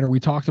do better? We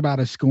talked about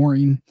his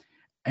scoring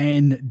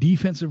and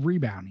defensive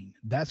rebounding.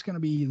 That's going to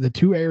be the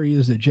two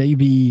areas that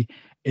JV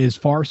is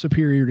far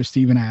superior to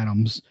Steven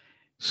Adams,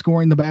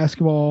 scoring the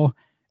basketball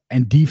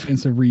and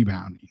defensive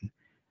rebounding.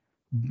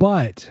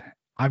 But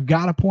I've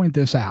got to point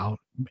this out.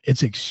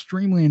 It's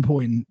extremely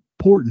important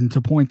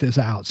to point this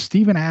out.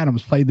 Steven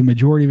Adams played the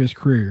majority of his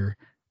career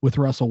with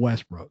Russell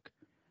Westbrook.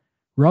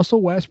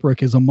 Russell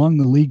Westbrook is among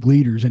the league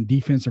leaders in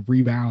defensive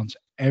rebounds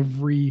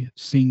every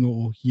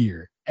single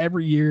year.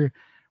 Every year,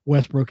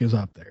 Westbrook is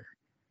up there.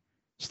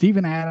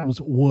 Steven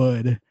Adams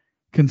would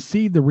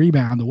concede the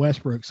rebound to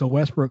Westbrook so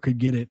Westbrook could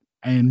get it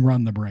and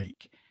run the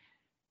break.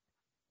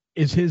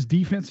 Is his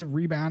defensive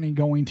rebounding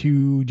going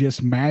to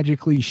just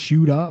magically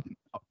shoot up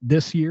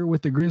this year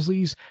with the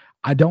Grizzlies?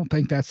 I don't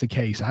think that's the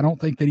case. I don't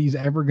think that he's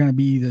ever going to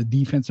be the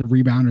defensive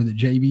rebounder that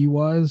JV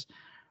was,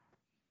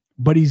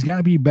 but he's going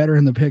to be better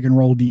in the pick and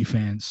roll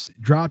defense.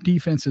 Drop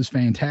defense is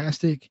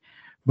fantastic,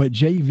 but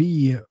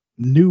JV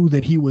knew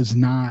that he was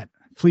not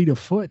fleet of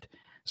foot,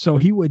 so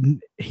he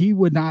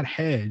would not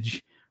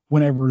hedge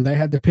whenever they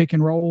had the pick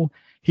and roll.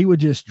 He would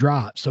just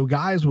drop. So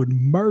guys would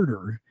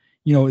murder,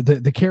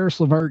 the Caris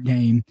LeVert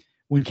game.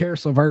 When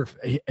Caris LeVert,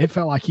 it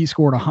felt like he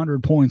scored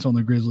 100 points on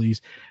the Grizzlies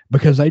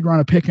because they'd run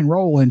a pick and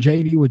roll and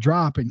JV would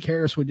drop and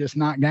Caris would just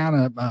knock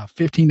down a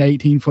 15 to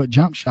 18-foot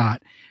jump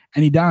shot,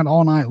 and he done it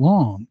all night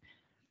long.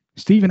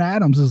 Steven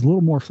Adams is a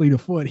little more fleet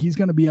of foot. He's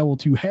going to be able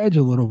to hedge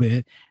a little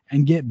bit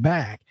and get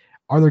back.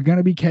 Are there going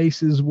to be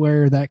cases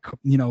where that,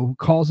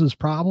 causes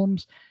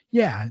problems?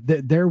 Yeah,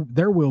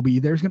 there will be.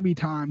 There's going to be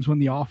times when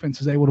the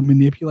offense is able to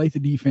manipulate the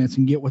defense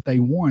and get what they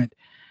want.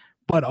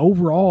 But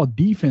overall,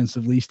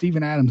 defensively,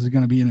 Steven Adams is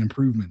going to be an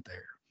improvement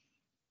there.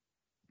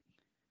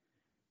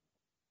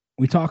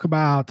 We talk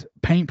about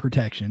paint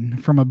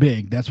protection from a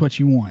big. That's what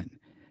you want.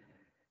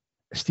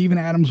 Steven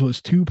Adams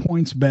was 2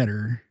 points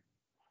better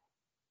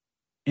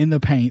in the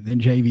paint than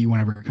JV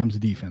whenever it comes to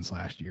defense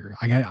last year.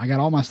 I got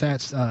all my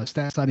stats,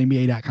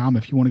 stats.nba.com.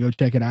 If you want to go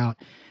check it out,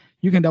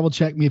 you can double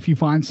check me. If you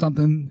find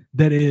something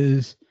that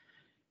is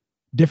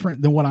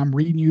different than what I'm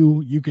reading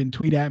you can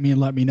tweet at me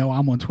and let me know.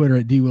 I'm on Twitter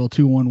at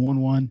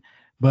dwill2111,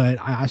 but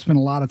I spend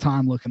a lot of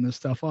time looking this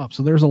stuff up.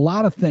 So there's a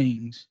lot of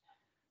things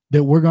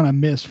that we're going to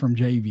miss from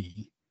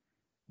JV,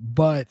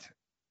 but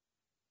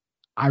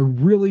I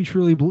really,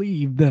 truly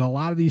believe that a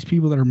lot of these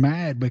people that are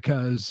mad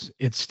because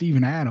it's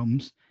Steven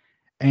Adams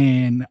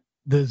and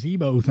the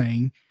Zebo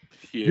thing,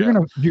 you're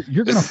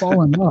gonna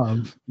fall in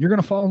love. You're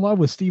gonna fall in love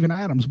with Steven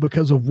Adams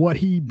because of what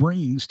he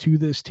brings to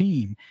this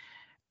team.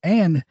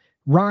 And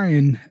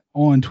Ryan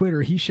on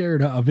Twitter, he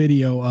shared a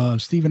video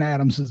of Steven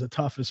Adams is the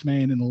toughest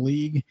man in the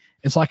league.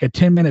 It's like a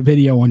 10-minute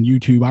video on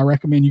YouTube. I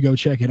recommend you go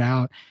check it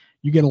out.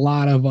 You get a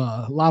lot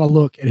of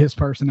look at his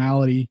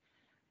personality.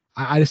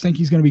 I just think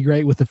he's going to be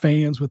great with the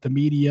fans, with the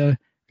media.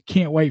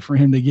 Can't wait for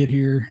him to get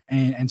here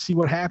and see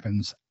what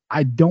happens.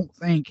 I don't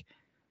think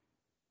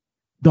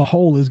the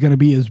hole is going to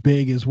be as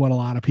big as what a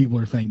lot of people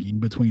are thinking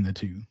between the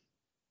two.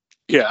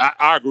 Yeah,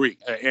 I agree.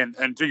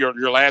 And to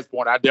your last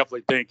point, I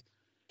definitely think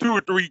 2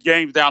 or 3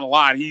 games down the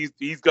line,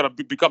 he's going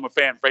to become a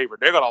fan favorite.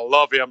 They're going to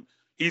love him.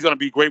 He's going to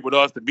be great with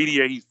us. The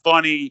media, he's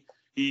funny.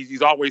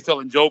 He's always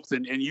telling jokes.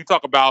 And you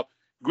talk about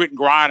grit and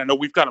grind. I know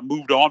we've kind of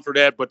moved on for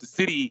that, but the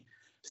city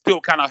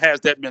still kind of has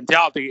that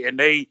mentality, and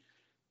they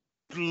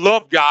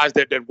love guys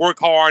that work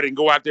hard and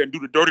go out there and do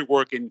the dirty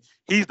work. And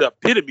he's the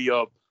epitome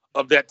of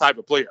that type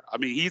of player. I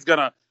mean, he's going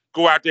to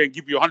go out there and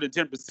give you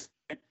 110%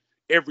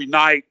 every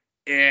night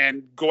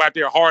and go out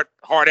there hard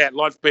at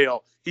lunch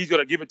bell. He's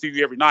going to give it to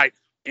you every night.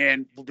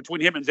 And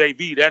between him and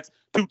JV, that's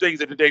 2 things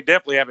that they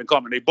definitely have in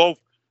common. They both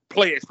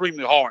play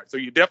extremely hard. So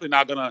you're definitely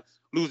not going to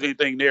lose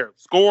anything there.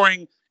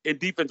 Scoring and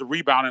defensive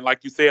rebounding,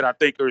 like you said, I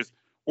think is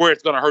where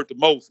it's going to hurt the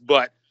most.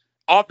 But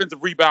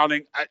offensive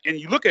rebounding, and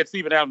you look at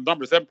Steven Adams'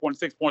 numbers,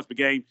 7.6 points per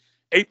game,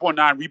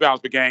 8.9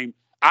 rebounds per game.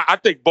 I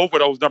think both of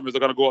those numbers are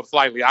going to go up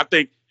slightly. I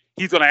think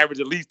he's going to average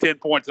at least 10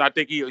 points, and I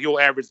think he'll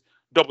average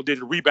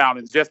double-digit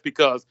rebounding just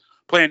because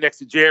playing next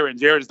to Jaren.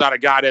 Jaren's not a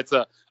guy that's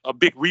a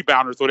big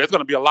rebounder, so there's going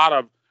to be a lot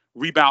of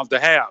rebounds to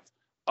have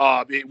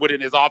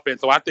within his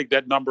offense. So I think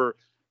that number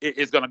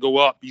is going to go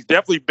up. He's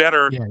definitely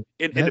better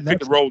in the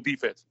pick-and-roll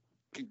defense.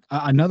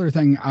 Another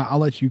thing, I'll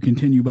let you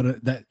continue,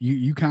 but that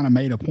you kind of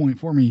made a point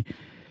for me.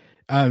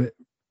 The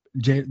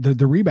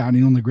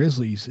rebounding on the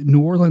Grizzlies,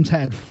 New Orleans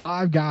had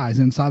 5 guys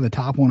inside the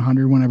top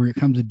 100 whenever it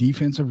comes to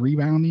defensive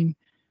rebounding.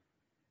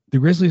 The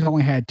Grizzlies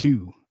only had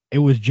 2. It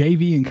was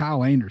JV and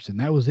Kyle Anderson.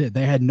 That was it.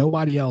 They had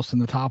nobody else in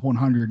the top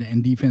 100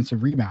 in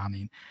defensive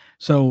rebounding.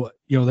 So,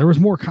 there was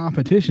more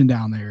competition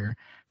down there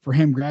for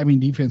him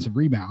grabbing defensive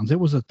rebounds. It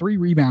was a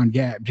 3-rebound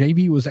gap.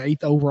 JV was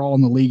 8th overall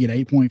in the league at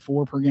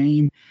 8.4 per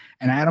game,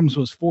 and Adams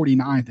was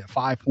 49th at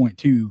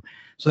 5.2.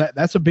 So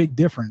that's a big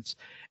difference.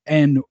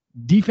 And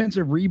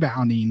defensive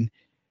rebounding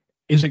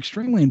is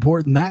extremely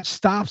important. That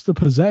stops the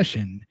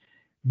possession.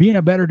 Being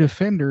a better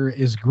defender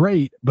is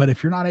great, but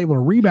if you're not able to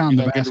rebound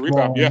the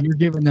basketball and you're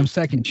giving them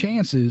second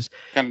chances,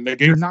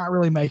 you're not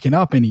really making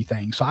up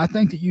anything. So I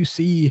think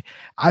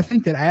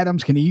that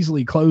Adams can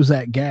easily close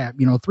that gap.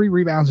 3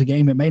 rebounds a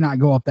game, it may not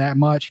go up that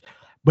much,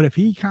 but if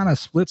he kind of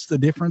splits the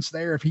difference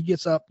there, if he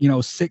gets up,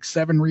 6,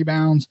 7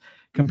 rebounds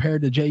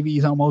compared to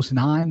JV's almost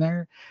 9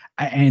 there,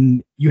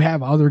 and you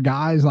have other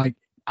guys, like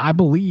I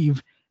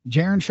believe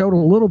Jaren showed a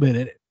little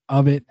bit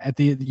of it at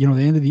the the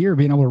end of the year,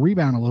 being able to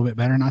rebound a little bit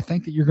better. And I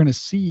think that you're going to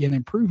see an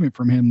improvement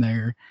from him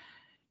there.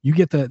 You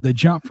get the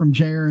jump from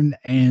Jaren,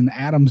 and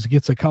Adams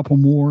gets a couple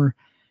more.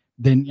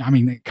 Then,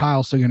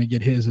 Kyle's still going to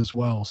get his as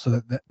well.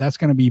 So that's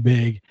going to be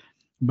big,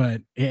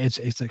 but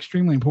it's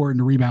extremely important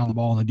to rebound the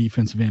ball on the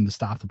defensive end to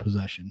stop the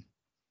possession.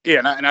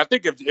 Yeah. And I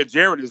think if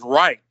Jaren is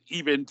right,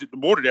 even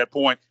more to that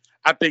point,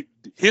 I think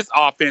his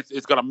offense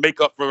is going to make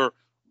up for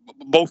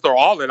most or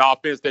all that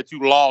offense that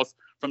you lost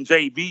from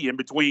JV in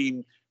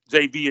between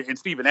JV and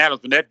Steven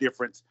Adams, and that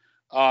difference.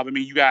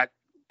 You got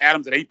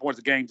Adams at 8 points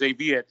a game,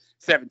 JV at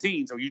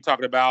 17. So you're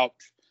talking about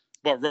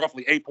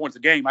roughly 8 points a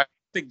game. I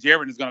think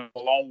Jaren is going to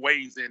go a long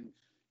ways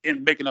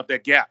in making up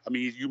that gap.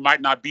 You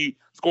might not be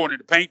scoring in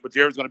the paint, but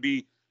Jaren's going to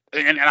be,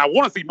 and I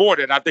want to see more of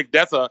that. I think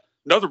that's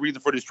another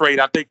reason for this trade.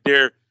 I think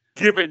they're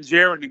giving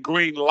Jaren the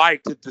green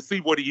light to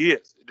see what he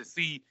is, to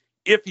see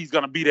if he's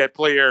going to be that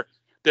player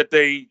that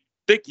they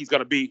think he's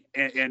going to be.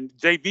 And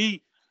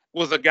JV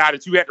was a guy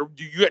that he was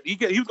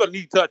going to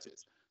need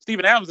touches.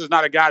 Steven Adams is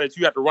not a guy that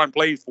you have to run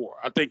plays for.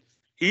 I think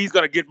he's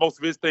going to get most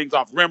of his things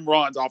off rim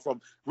runs, off from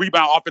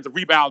offensive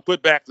rebounds,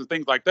 putbacks, and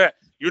things like that.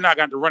 You're not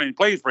going to run any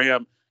plays for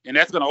him, and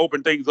that's going to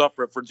open things up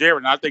for Jaren.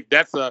 And I think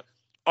that's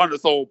another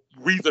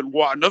reason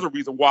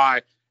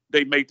why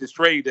they made this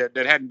trade that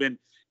hadn't been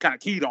kind of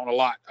keyed on a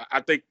lot.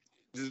 I think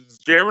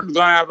Jaren is going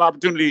to have an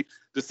opportunity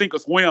to sink or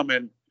swim,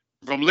 and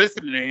from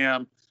listening to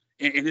him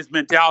and his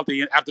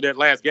mentality after that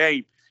last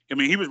game,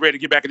 he was ready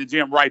to get back in the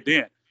gym right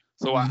then.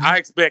 So I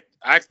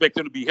expect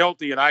him to be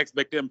healthy, and I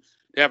expect him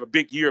to have a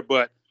big year.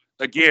 But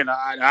again,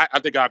 I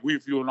think I agree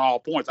with you on all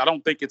points. I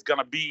don't think it's going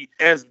to be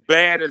as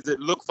bad as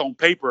it looks on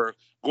paper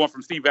going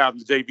from Steve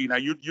Adams to JV. Now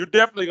you're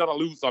definitely going to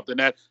lose something.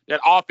 That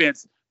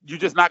offense, you're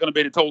just not going to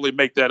be able to totally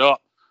make that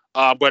up.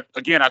 But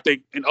again, I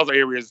think in other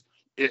areas,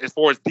 as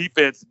far as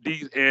defense,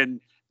 and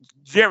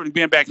Jaren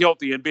being back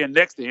healthy and being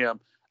next to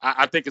him,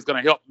 I think it's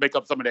going to help make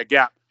up some of that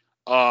gap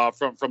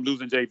from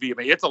losing JV.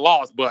 It's a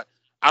loss, but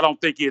I don't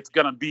think it's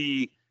going to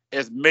be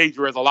as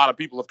major as a lot of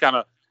people have kind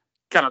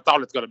of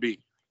thought it's going to be,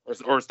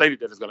 or stated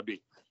that it's going to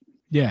be.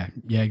 Yeah,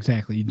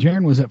 exactly.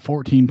 Jaren was at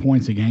 14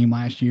 points a game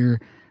last year.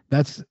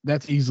 That's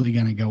easily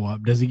going to go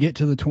up. Does he get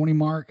to the 20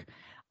 mark?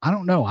 I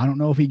don't know. I don't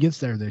know if he gets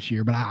there this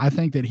year, but I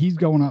think that he's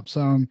going up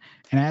some.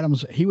 And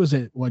Adams, he was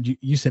at what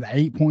you said,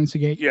 8 points a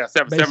game. Yeah,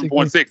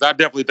 7.6. I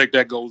definitely think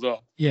that goes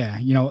up. Yeah,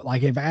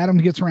 like if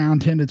Adams gets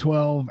around 10 to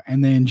 12,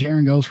 and then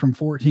Jaren goes from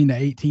 14 to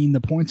 18, the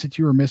points that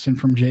you were missing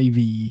from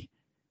JV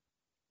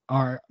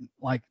are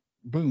like,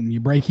 boom, you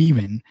break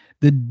even.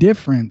 The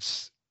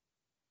difference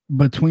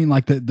between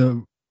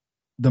the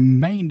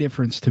main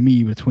difference to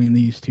me between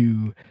these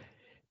two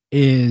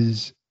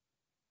is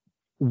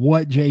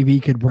what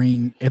JV could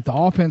bring. If the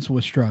offense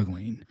was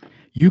struggling,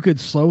 you could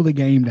slow the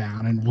game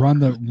down and run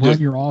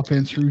your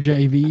offense through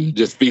JV.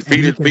 Just feed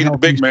the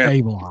big man.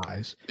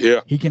 Stabilize.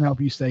 Yeah, he can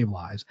help you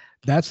stabilize.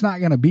 That's not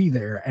going to be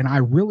there, and I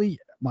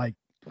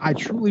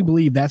truly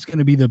believe that's going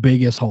to be the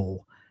biggest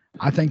hole.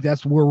 I think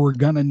that's where we're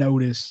going to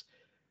notice.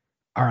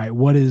 All right,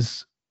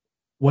 what's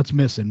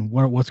missing?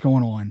 What's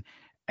going on?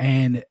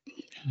 And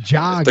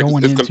Ja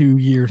going into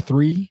year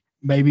 3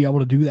 may be able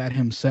to do that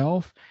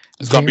himself.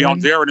 It's going to be on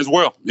Jaren as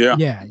well. Yeah.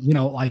 Yeah.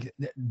 Like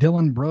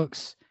Dylan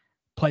Brooks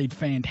played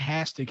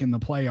fantastic in the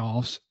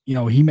playoffs.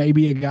 He may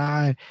be a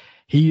guy,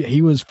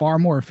 he was far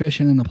more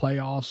efficient in the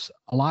playoffs,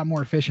 a lot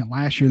more efficient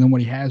last year than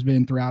what he has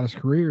been throughout his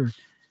career.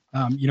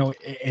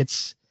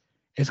 It's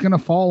going to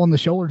fall on the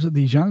shoulders of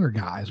these younger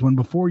guys when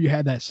before you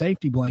had that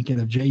safety blanket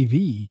of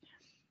JV,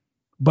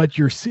 but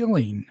your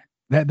ceiling,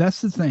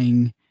 that's the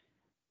thing.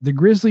 The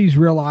Grizzlies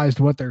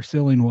realized what their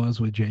ceiling was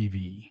with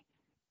JV.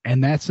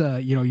 And that's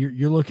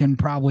you're looking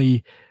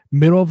probably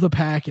middle of the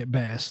pack at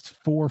best,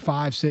 4,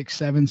 5, 6,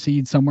 7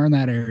 seed somewhere in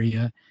that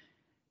area,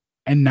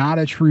 and not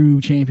a true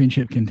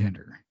championship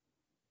contender.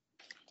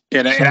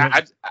 And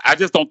I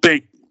just don't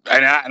think,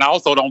 and I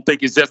also don't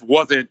think it just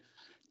wasn't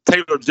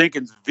Taylor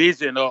Jenkins'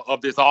 vision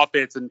of this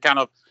offense and kind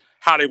of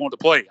how they want to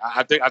play.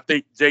 I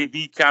think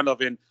JV kind of,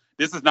 and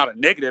this is not a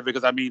negative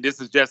because I mean this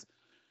is just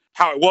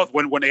how it was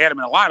when they had him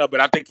in the lineup, but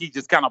I think he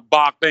just kind of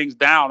bogged things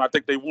down. I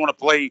think they want to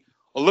play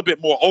a little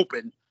bit more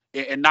open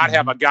and not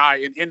have a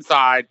guy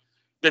inside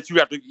that you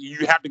have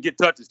to get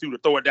touches to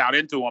throw it down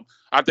into him.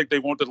 I think they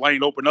want the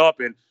lane open up,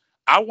 and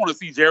I want to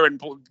see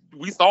Jared.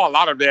 We saw a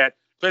lot of that,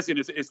 especially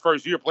in his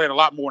first year, playing a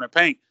lot more in the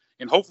paint,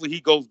 and hopefully he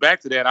goes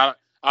back to that.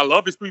 I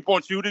love his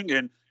 3-point shooting,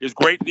 and it's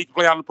great that he can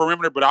play on the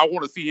perimeter, but I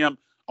want to see him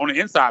on the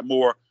inside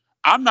more.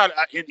 I'm not,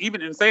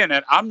 even in saying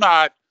that, I'm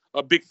not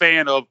a big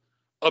fan of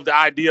the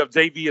idea of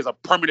JV as a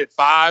permanent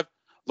 5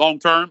 long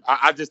term.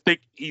 I just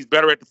think he's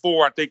better at the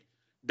 4. I think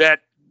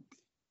that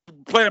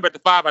playing him at the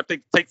 5, I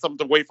think takes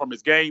something away from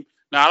his game.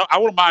 Now, I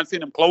wouldn't mind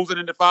seeing him closing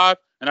in the 5,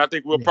 and I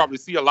think we'll probably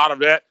see a lot of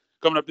that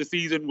coming up this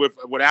season with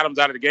Adams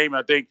out of the game.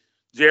 And I think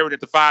Jared at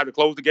the 5 to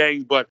close the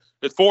games. But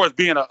as far as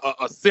being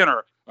a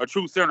center, a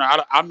true center,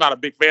 I'm not a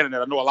big fan of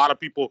that. I know a lot of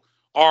people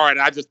are, and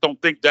I just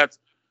don't think that's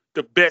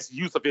the best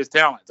use of his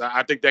talents.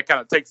 I think that kind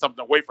of takes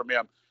something away from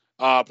him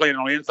playing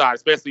on the inside,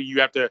 especially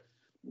you have to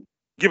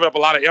give up a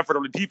lot of effort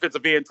on the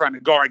defensive end trying to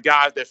guard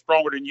guys that's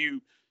stronger than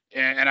you.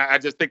 And I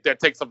just think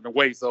that takes something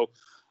away. So,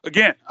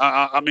 again,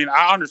 I mean,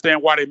 I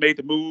understand why they made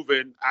the move,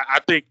 and I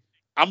think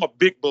I'm a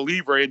big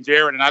believer in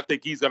Jared, and I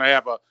think he's going to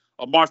have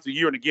a monster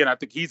year. And, again, I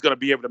think he's going to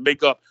be able to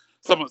make up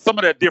some of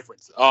that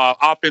difference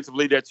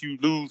offensively that you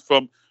lose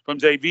from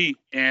JV.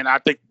 And I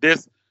think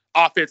this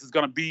offense is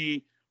going to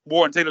be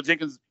more in Taylor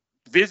Jenkins'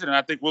 vision, and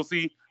I think we're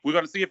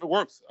going to see if it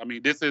works. I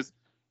mean, this is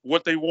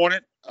what they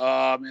wanted.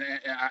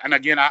 And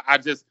again, I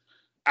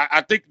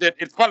think that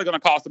it's probably going to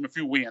cost them a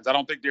few wins. I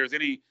don't think there's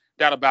any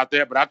doubt about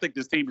that, but I think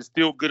this team is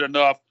still good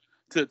enough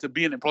to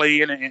be in and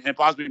play in and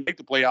possibly make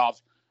the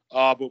playoffs.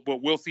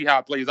 But we'll see how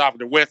it plays out.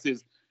 The West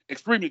is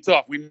extremely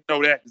tough. We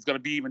know that it's going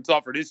to be even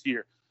tougher this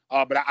year.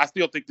 But I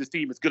still think this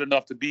team is good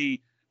enough to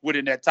be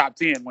within that top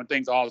 10 when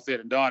things are all said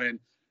and done. And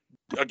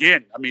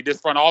again, I mean, this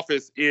front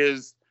office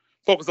is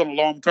focused on the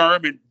long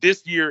term, and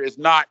this year is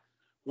not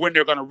when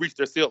they're going to reach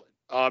their ceiling.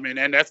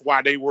 And that's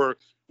why they were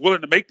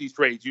willing to make these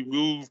trades. You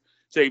move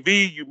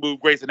JV, you move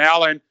Grayson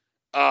Allen,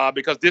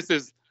 because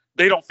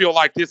they don't feel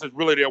like this is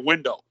really their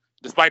window,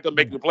 despite them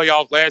making the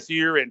playoffs last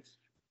year. And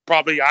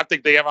probably, I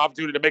think they have an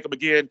opportunity to make them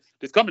again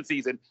this coming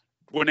season.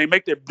 When they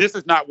make this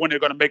is not when they're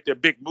going to make their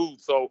big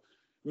moves. So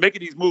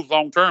making these moves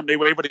long term, they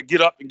were able to get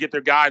up and get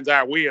their guy in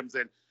Zion Williams.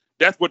 And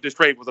that's what this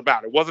trade was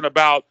about. It wasn't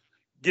about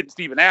getting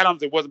Steven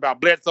Adams. It wasn't about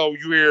Bledsoe.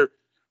 You hear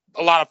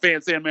a lot of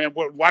fans saying, man,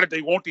 why did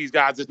they want these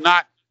guys? It's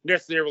not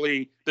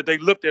necessarily that they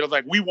looked at it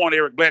like, we want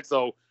Eric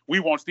Bledsoe, we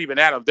want Steven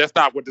Adams. That's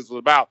not what this was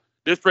about.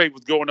 This trade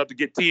was going up to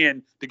get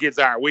 10 to get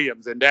Zion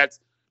Williams, and that's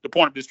the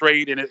point of this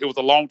trade, and it was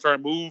a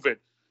long-term move. And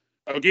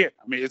again,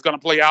 I mean, it's going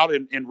to play out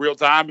in real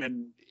time,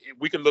 and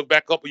we can look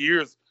back a couple of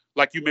years,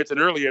 like you mentioned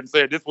earlier, and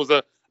say this was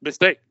a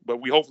mistake. But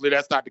hopefully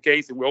that's not the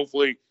case, and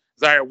hopefully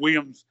Zion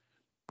Williams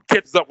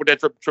catches up with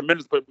that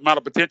tremendous amount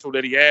of potential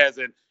that he has,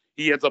 and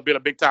he ends up being a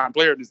big-time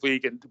player in this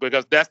league, and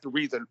because that's the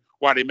reason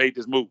why they made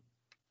this move.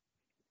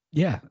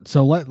 Yeah,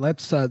 so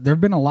let's there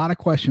have been a lot of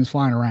questions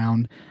flying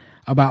around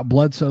about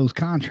Bledsoe's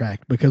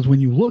contract, because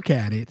when you look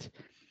at it,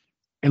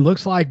 it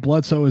looks like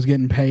Bledsoe is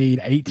getting paid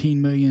 $18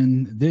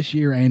 million this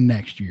year and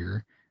next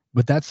year,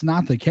 but that's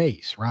not the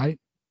case, right?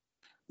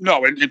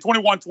 No, in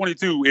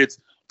 21-22, it's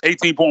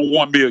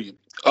 $18.1 million.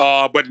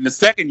 But in the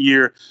second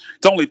year,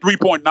 it's only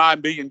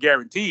 $3.9 million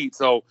guaranteed.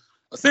 So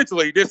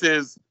essentially, this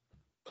is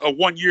a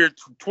 1 year,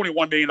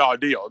 $21 million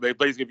deal. They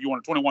basically, if you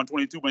want a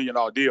 $22 million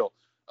deal,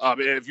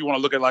 if you want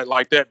to look at it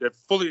like that,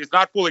 it's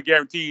not fully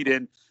guaranteed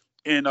in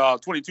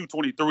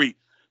 22-23.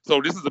 So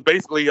this is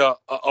basically a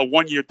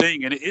 1 year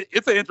thing, and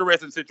it's an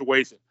interesting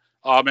situation.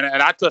 And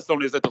I touched on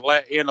this at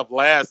the end of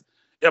last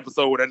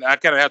episode, and I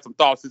kind of had some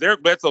thoughts. The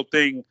Eric Bledsoe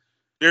thing,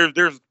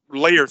 there's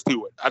layers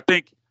to it. I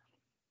think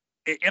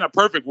in a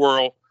perfect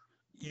world,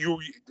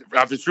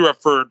 I'm sure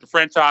for the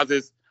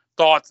franchise's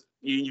thoughts,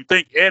 you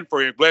think, and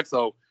for Eric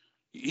Bledsoe,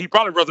 he'd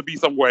probably rather be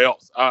somewhere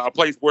else, a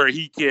place where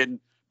he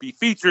can be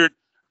featured,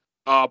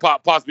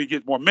 possibly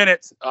get more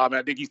minutes.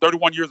 I think he's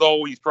 31 years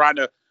old. He's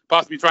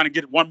possibly trying to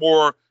get one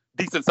more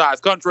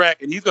decent-sized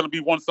contract, and he's going to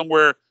want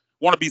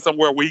to be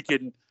somewhere where he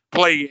can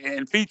play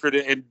and feature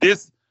it. And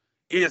this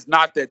is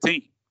not that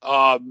team.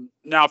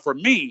 Now, for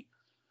me,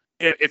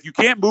 if you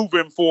can't move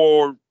him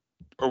for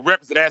a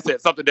requisite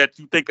asset, something that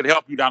you think could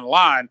help you down the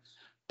line,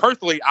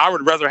 personally, I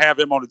would rather have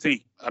him on the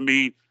team. I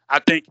mean, I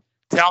think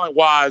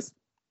talent-wise,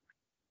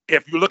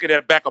 if you look at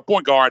that backup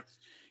point guard,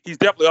 he's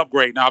definitely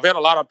upgrade. Now, I've had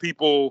a lot of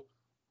people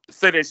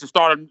say they should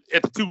start him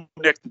at the 2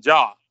 next to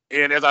Ja.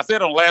 And as I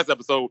said on the last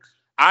episode,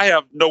 I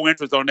have no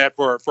interest on that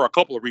for a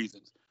couple of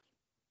reasons.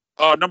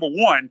 Number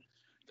one,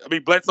 I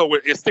mean, Bledsoe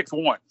is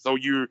 6'1", so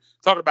you're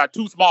talking about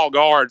 2 small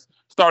guards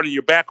starting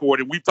your backcourt.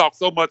 And we've talked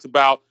so much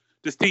about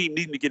this team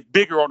needing to get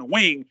bigger on the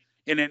wing.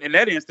 And in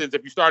that instance,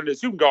 if you started as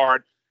shooting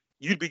guard,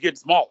 you'd be getting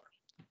smaller.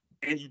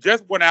 And you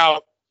just went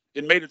out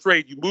and made a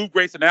trade. You moved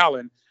Grayson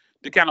Allen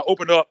to kind of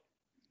open up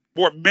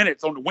more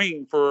minutes on the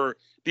wing for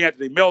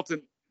DeAnthony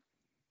Melton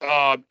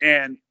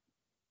and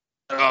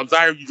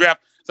Zaire. You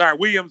draft Zaire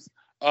Williams,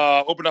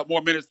 open up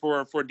more minutes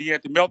for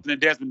DeAnthony Melton and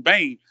Desmond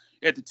Bane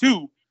at the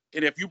 2.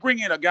 And if you bring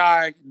in a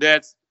guy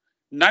that's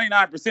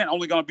 99%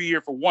 only going to be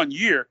here for 1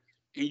 year,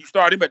 and you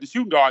start him at the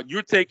shooting guard,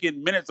 you're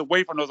taking minutes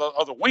away from those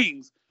other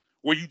wings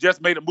where you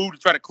just made a move to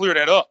try to clear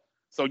that up.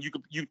 So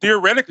you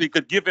theoretically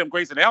could give him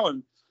Grayson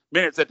Allen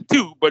minutes at the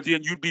 2, but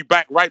then you'd be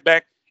right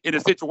back in a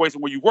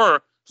situation where you were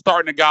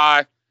starting a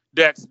guy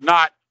that's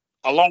not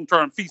a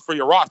long-term feast for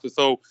your roster.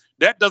 So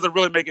that doesn't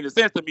really make any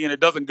sense to me, and it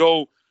doesn't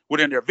go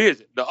within their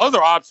vision. The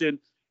other option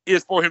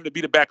is for him to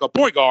be the backup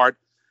point guard.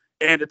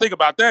 And the thing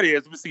about that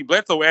is, we see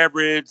Bledsoe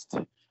averaged,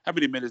 how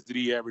many minutes did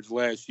he average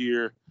last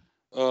year?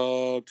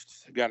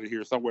 Got it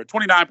here somewhere,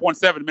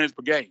 29.7 minutes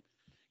per game.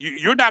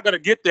 You're not going to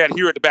get that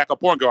here at the backup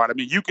point guard. I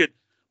mean, you could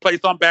play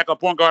some backup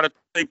point guard. I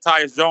think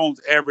Tyus Jones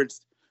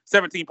averaged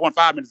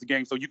 17.5 minutes a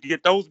game. So you can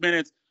get those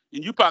minutes,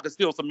 and you probably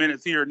steal some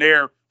minutes here and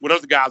there with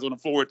other guys on the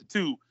floor at the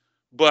 2.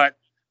 But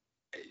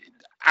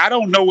I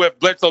don't know if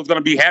Bledsoe's going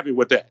to be happy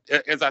with that.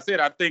 As I said,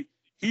 I think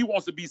he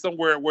wants to be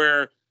somewhere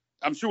where,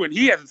 I'm sure, and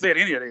he hasn't said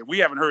any of that. We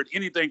haven't heard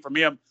anything from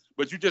him,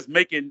 but you're just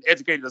making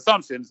educated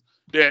assumptions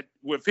that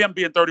with him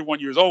being 31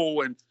 years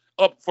old and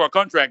up for a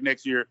contract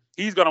next year,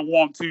 he's going to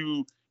want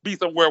to be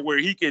somewhere where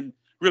he can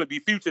really be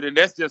featured, and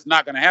that's just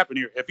not going to happen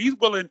here. If he's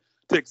willing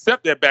to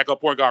accept that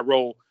backup point guard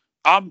role,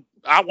 I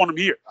want him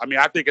here. I mean,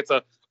 I think it's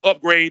a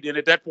upgrade, and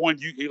at that point,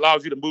 it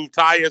allows you to move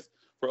Tyus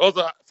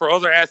for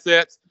other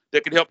assets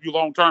that can help you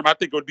long term. I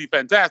think it would be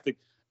fantastic.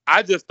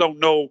 I just don't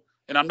know,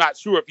 and I'm not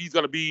sure if he's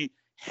going to be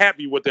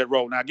happy with that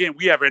role. Now, again,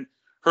 we haven't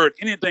heard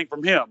anything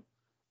from him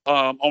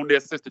on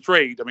this since the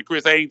trade. I mean,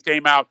 Chris Haynes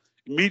came out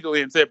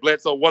immediately and said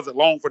Bledsoe wasn't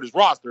long for this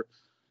roster.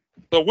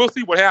 So we'll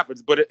see what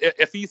happens. But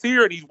if he's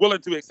here and he's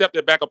willing to accept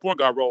that backup point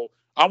guard role,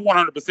 I'm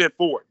 100%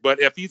 for it. But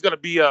if he's going to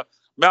be a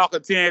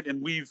malcontent,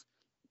 and we've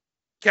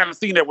kind of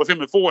seen that with him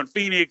before in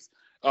Phoenix,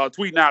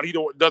 tweeting out he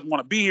doesn't want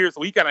to be here,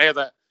 so he kind of has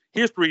a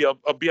history of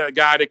being a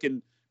guy that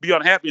can be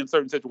unhappy in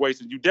certain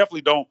situations. You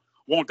definitely don't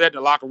want that in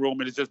the locker room,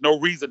 and there's just no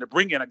reason to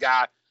bring in a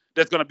guy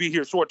that's going to be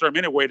here short-term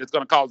anyway that's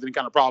going to cause any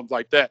kind of problems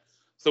like that.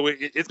 So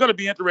it's going to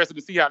be interesting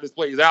to see how this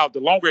plays out. The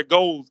longer it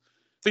goes,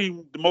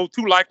 the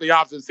two likely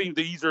options seem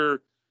to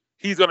either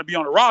he's going to be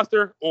on the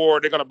roster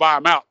or they're going to buy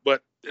him out.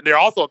 But there are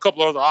also a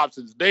couple of other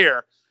options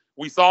there.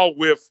 We saw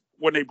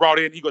when they brought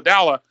in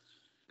Iguodala,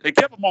 they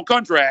kept him on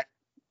contract,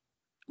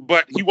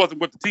 but he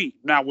wasn't with the team.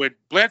 Now, with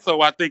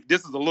Bledsoe, I think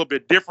this is a little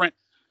bit different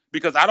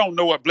because I don't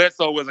know if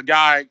Bledsoe is a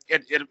guy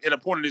at a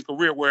point in his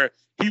career where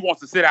he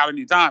wants to sit out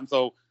any time.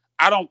 So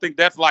I don't think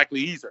that's likely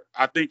either.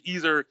 I think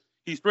either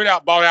he's straight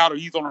out bought out or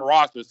he's on the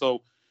roster.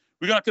 So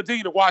we're going to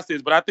continue to watch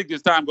this, but I think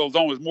as time goes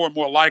on, it's more and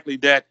more likely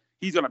that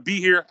he's going to be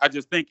here. I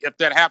just think if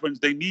that happens,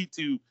 they need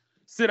to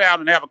sit down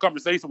and have a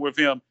conversation with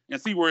him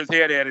and see where his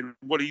head at and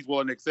what he's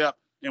willing to accept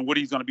and what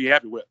he's going to be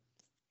happy with.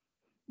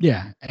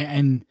 Yeah.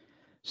 And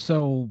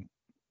so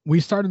we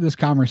started this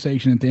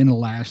conversation at the end of the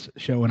last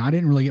show, and I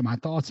didn't really get my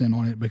thoughts in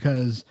on it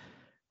because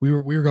we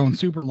were going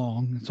super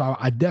long. So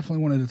I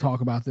definitely wanted to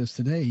talk about this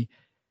today.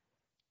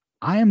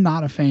 I am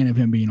not a fan of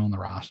him being on the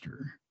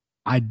roster.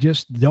 I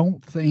just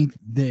don't think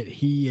that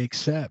he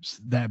accepts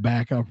that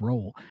backup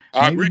role.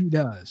 Maybe he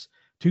does.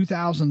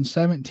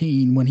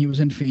 2017, when he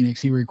was in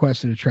Phoenix, he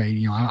requested a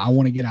trade. I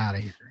want to get out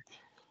of here,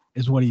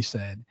 is what he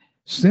said.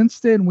 Since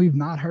then, we've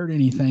not heard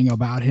anything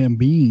about him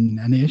being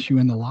an issue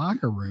in the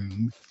locker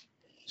room.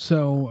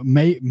 So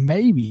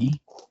maybe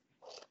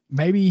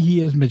he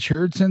has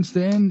matured since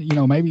then.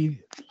 Maybe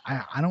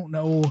I don't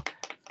know.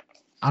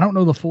 I don't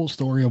know the full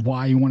story of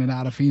why he wanted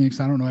out of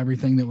Phoenix. I don't know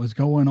everything that was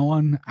going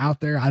on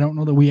out there. I don't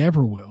know that we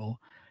ever will,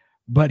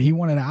 but he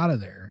wanted out of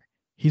there.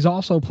 He's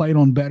also played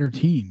on better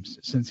teams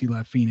since he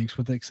left Phoenix,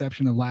 with the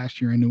exception of last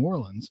year in New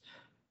Orleans.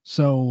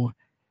 So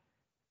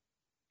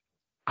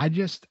I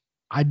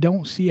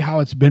don't see how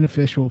it's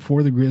beneficial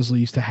for the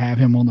Grizzlies to have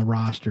him on the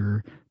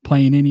roster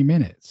playing any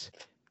minutes.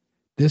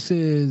 This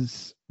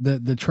is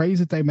the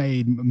trades that they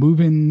made,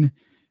 moving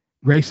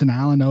Grayson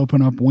Allen to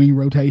open up wing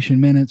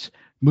rotation minutes,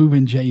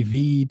 moving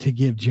JV to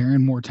give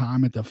Jaren more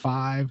time at the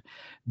 5.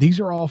 These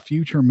are all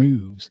future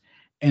moves.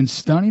 And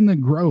stunning the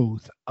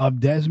growth of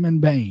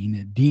Desmond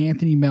Bane,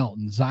 DeAnthony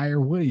Melton,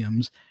 Zaire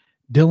Williams,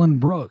 Dylan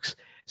Brooks,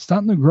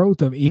 stunting the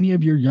growth of any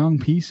of your young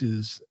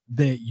pieces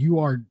that you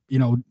are,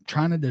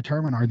 trying to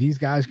determine, are these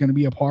guys going to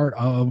be a part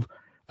of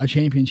a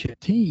championship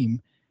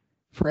team,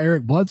 for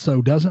Eric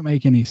Bledsoe doesn't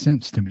make any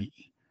sense to me.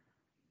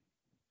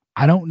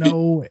 I don't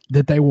know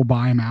that they will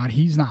buy him out.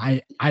 He's not,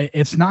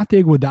 it's not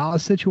the Iguodala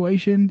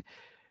situation,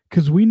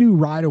 because we knew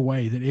right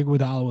away that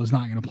Iguodala was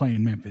not going to play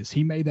in Memphis.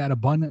 He made that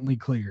abundantly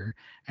clear,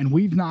 and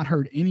we've not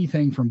heard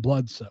anything from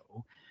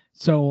Bledsoe.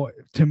 So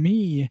to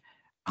me,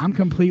 I'm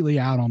completely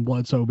out on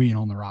Bledsoe being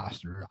on the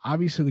roster.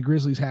 Obviously, the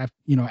Grizzlies have,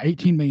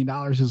 $18 million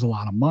is a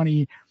lot of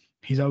money.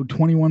 He's owed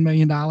 $21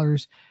 million.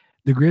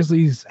 The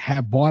Grizzlies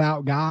have bought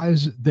out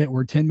guys that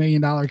were $10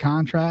 million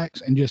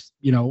contracts and just,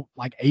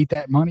 ate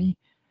that money.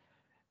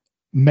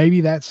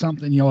 Maybe that's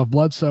something, if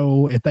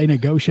Bledsoe, if they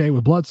negotiate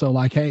with Bledsoe,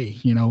 like, hey,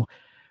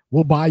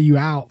 we'll buy you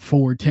out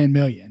for $10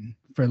 million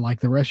for like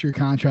the rest of your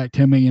contract,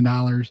 $10 million.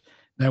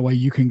 That way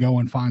you can go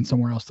and find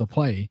somewhere else to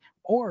play.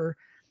 Or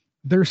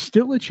there's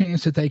still a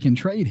chance that they can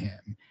trade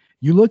him.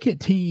 You look at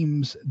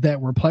teams that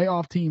were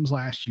playoff teams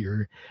last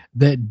year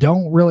that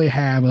don't really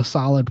have a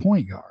solid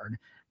point guard.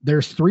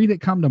 There's 3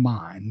 that come to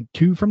mind,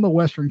 2 from the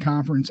Western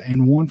Conference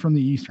and 1 from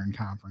the Eastern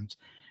Conference.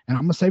 And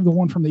I'm going to save the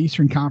one from the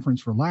Eastern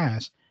Conference for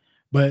last.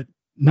 But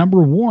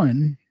number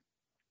 1,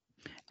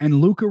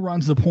 and Luka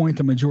runs the point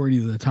the majority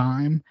of the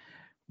time,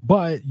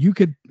 but you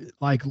could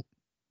like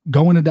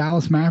go into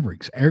Dallas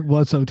Mavericks, Eric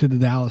Bledsoe to the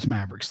Dallas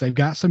Mavericks. They've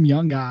got some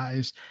young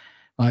guys.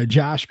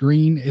 Josh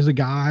Green is a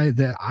guy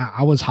that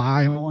I was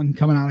high on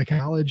coming out of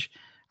college.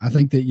 I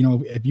think that,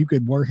 if you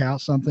could work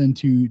out something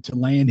to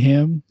land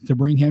him, to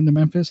bring him to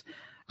Memphis,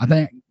 I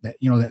think that,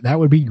 that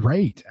would be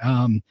great.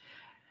 I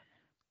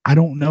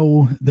don't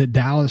know that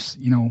Dallas,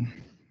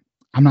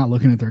 I'm not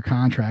looking at their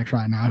contracts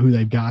right now, who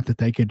they've got that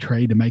they could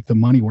trade to make the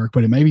money work,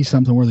 but it may be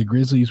something where the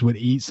Grizzlies would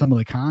eat some of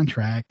the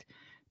contract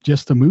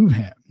just to move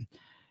him.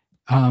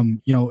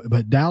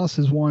 But Dallas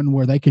is one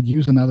where they could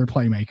use another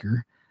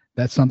playmaker.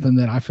 That's something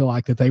that I feel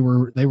like that they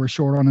were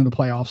short on in the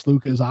playoffs.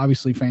 Luka is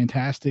obviously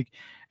fantastic,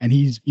 and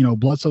he's,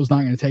 Bledsoe's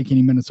not going to take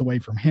any minutes away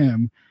from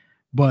him,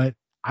 but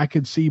I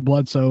could see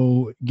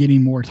Bledsoe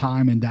getting more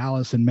time in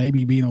Dallas and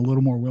maybe being a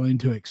little more willing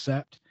to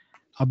accept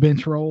a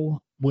bench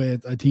role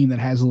with a team that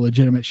has a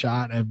legitimate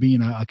shot of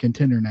being a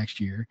contender next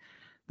year.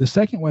 The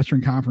second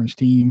Western Conference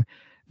team,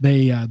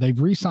 they've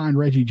re-signed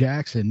Reggie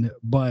Jackson,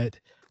 but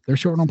they're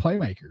short on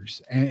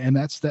playmakers, and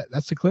that's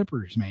the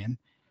Clippers, man.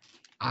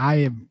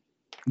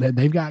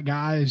 They've got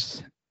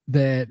guys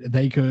that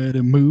they could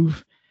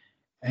move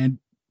and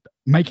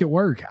make it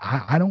work.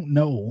 I don't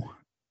know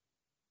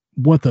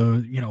what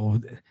the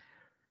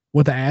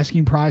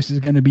asking price is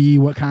going to be,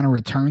 what kind of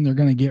return they're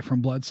going to get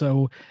from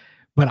Bledsoe.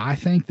 But I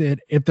think that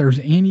if there's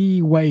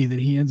any way that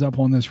he ends up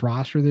on this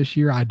roster this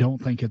year, I don't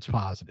think it's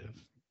positive.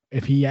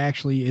 If he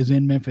actually is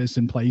in Memphis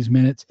and plays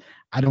minutes,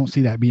 I don't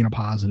see that being a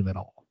positive at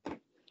all.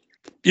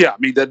 Yeah, I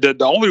mean, the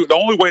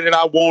only way that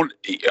I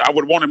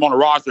would want him on the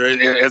roster,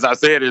 as I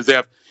said, is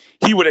if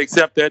he would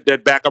accept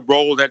that backup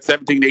role, that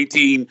 17,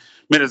 18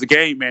 minutes a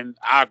game. And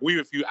I agree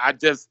with you. I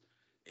just,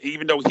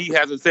 even though he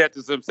hasn't said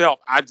this himself,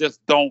 I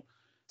just don't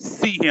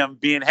see him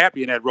being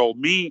happy in that role.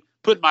 Me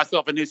putting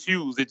myself in his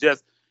shoes,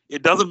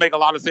 it doesn't make a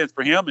lot of sense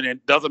for him, and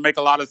it doesn't make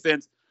a lot of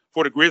sense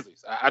for the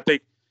Grizzlies. I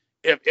think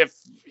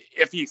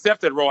if he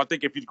accepts that role, I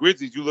think if he's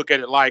Grizzlies, you look at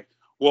it like,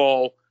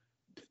 well,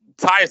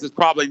 Tyus is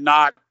probably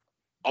not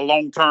a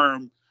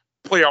long-term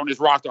player on this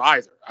roster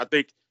either. I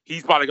think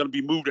he's probably going to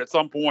be moved at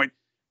some point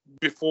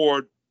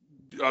before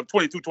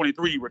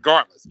 22-23,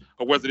 regardless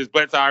of whether this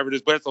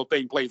Bledsoe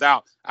thing plays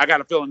out. I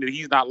got a feeling that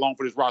he's not long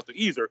for this roster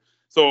either.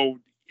 So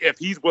if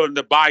he's willing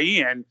to buy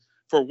in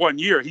for 1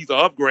 year, he's an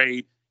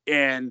upgrade,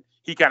 and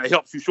he kind of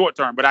helps you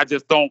short-term. But I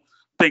just don't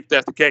think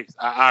that's the case.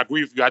 I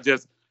agree with you. I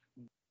just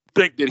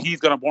think that he's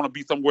going to want to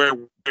be somewhere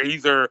where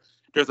either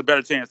there's a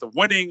better chance of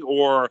winning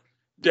or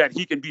that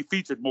he can be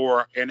featured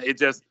more. And it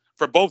just,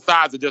 for both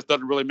sides, it just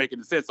doesn't really make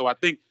any sense. So I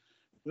think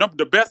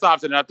the best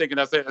option, and I think, and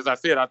as I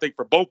said, I think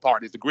for both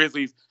parties, the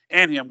Grizzlies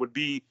and him, would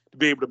be to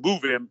be able to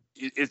move him.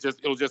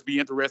 It'll just be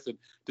interesting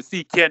to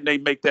see, can they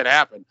make that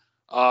happen?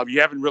 You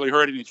haven't really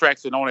heard any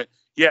traction on it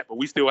yet, but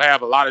we still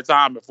have a lot of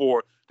time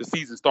before the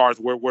season starts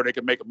where they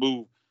can make a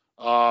move.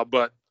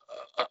 But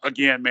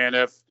again, man,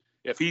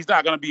 if he's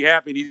not going to be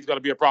happy and he's going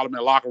to be a problem in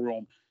the locker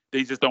room,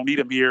 they just don't need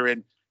him here.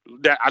 And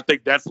that, I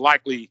think that's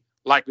likely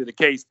the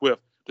case with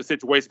the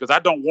situation, because I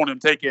don't want him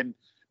taking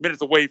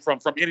minutes away from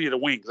any of the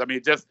wings. I mean,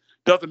 it just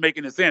doesn't make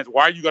any sense.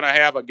 Why are you going to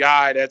have a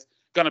guy that's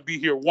going to be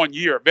here 1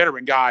 year, a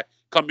veteran guy,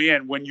 come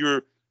in when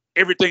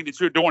everything that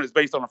you're doing is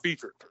based on a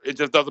feature? It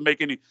just doesn't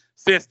make any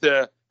sense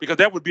because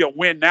that would be a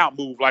win now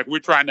move. Like, we're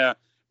trying to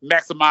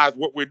maximize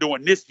what we're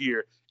doing this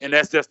year, and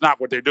that's just not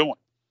what they're doing.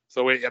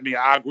 So,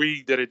 I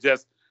agree that it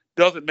just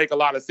doesn't make a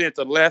lot of sense,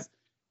 unless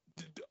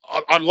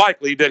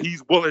unlikely that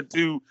he's willing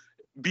to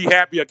be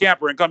happy a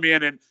camper and come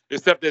in and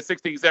accept that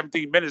 16,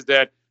 17 minutes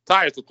that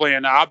Tyus was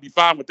playing. Now, I'll be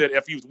fine with that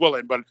if he was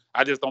willing, but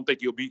I just don't think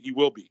he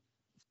will be.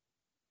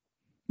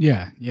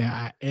 Yeah.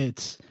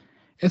 It's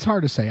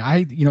hard to say.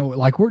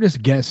 We're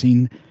just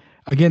guessing.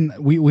 Again,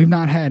 we've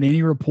not had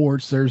any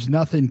reports. There's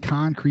nothing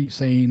concrete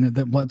saying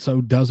that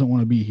Bledsoe doesn't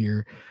want to be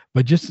here,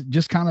 but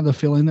just kind of the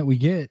feeling that we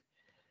get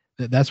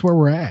that's where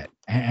we're at.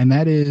 And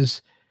that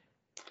is,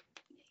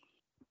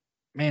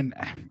 man,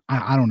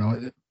 I don't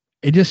know.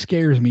 It just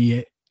scares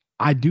me.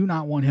 I do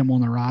not want him on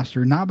the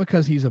roster, not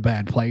because he's a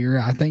bad player.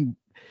 I think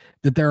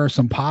that there are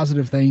some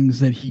positive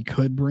things that he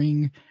could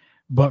bring,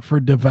 but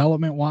for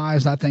development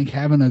wise, I think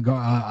having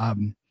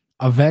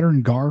a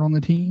veteran guard on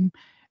the team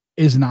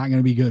is not going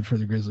to be good for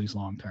the Grizzlies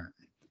long term.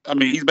 I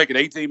mean, he's making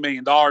 $18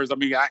 million. I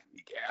mean,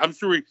 I'm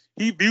sure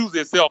he views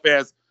himself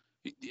as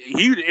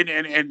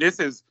and this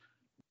is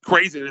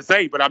crazy to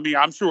say, but I mean,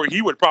 I'm sure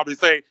he would probably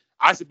say,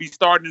 I should be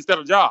starting instead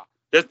of Ja.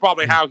 That's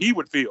probably how he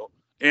would feel.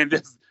 And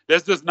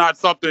that's just not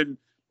something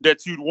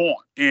that you'd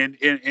want in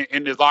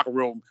this locker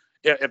room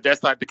if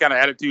that's like the kind of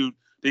attitude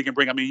that he can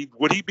bring. I mean,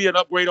 would he be an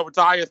upgrade over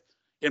Tyus?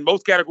 In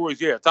most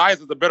categories, yeah.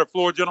 Tyus is a better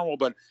floor general,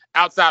 but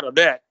outside of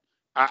that,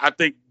 I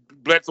think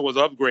Bledsoe was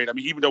an upgrade. I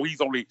mean, even though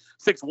he's only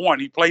 6'1",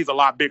 he plays a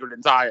lot bigger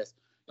than Tyus.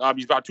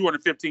 He's about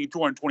 215,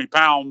 220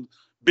 pounds,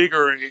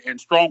 bigger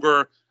and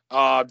stronger.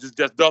 Just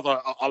does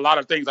a lot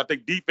of things. I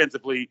think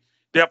defensively,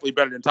 definitely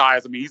better than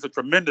Tyus. I mean, he's a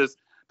tremendous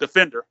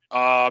defender.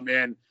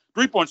 And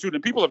three-point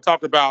shooting, people have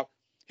talked about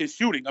his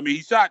shooting. I mean,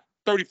 he shot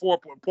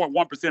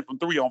 34.1% from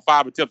three on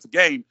 5 attempts a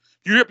game.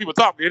 You hear people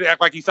talk, they act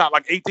like he shot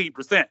like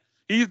 18%.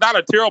 He's not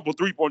a terrible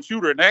three-point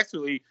shooter. And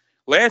actually,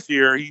 last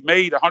year, he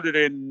made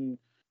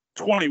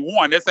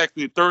 121. That's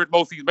actually the third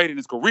most he's made in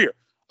his career.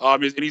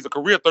 And he's a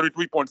career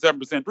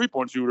 33.7%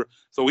 three-point shooter.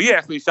 So he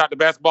actually shot the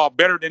basketball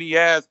better than he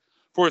has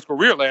for his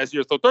career last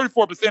year. So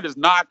 34% is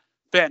not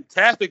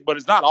fantastic, but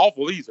it's not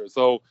awful either.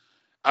 So,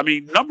 I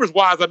mean,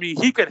 numbers-wise, I mean,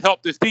 he could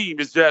help this team.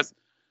 It's just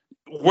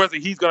whether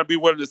he's going to be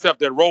willing to accept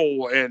that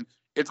role. And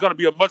it's going to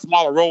be a much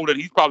smaller role than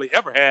he's probably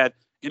ever had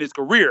in his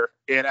career.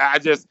 And I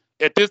just,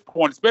 at this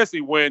point,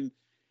 especially when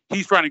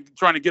he's trying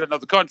to get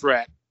another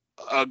contract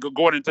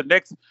going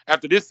into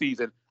after this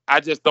season, I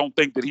just don't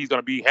think that he's going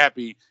to be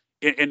happy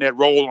in that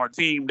role on a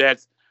team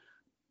that's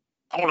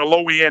on the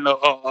low end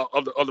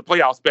of the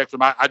playoff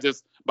spectrum. I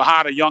just,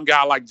 behind a young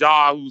guy like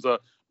Ja, who's a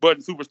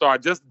budding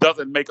superstar, just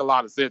doesn't make a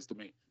lot of sense to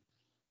me.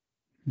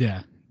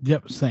 Yeah.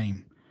 Yep.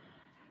 Same.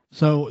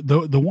 So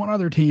the one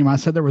other team, I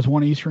said there was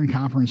one Eastern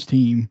Conference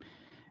team,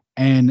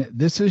 and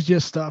this is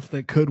just stuff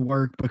that could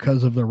work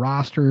because of the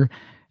roster.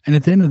 And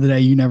at the end of the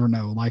day, you never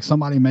know. Like,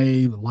 somebody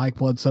may like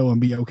Bledsoe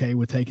and be okay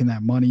with taking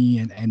that money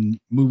and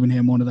moving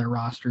him onto their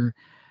roster.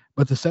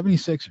 But the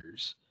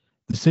 76ers,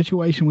 the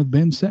situation with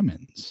Ben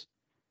Simmons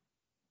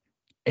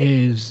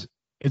it's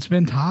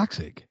been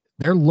toxic.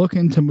 They're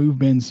looking to move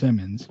Ben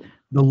Simmons.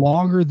 The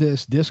longer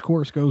this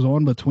discourse goes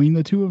on between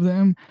the two of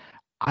them,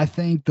 I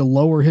think the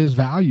lower his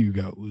value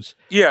goes.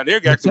 Yeah, they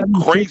got some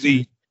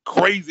crazy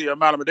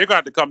amount of it. They're going to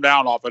have to come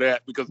down off of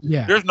that because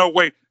there's no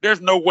way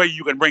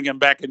you can bring him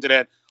back into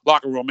that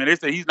locker room. And they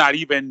say he's not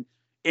even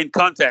in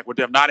contact with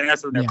them, not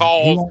answering their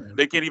calls.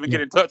 They can't even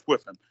get in touch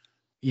with him.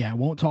 Yeah,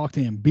 won't talk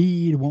to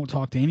Embiid, won't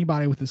talk to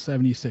anybody with the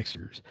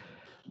 76ers.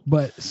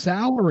 But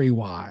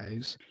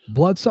salary-wise,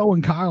 Bledsoe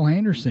and Kyle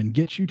Anderson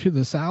get you to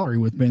the salary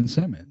with Ben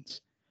Simmons.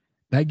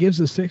 That gives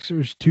the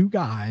Sixers two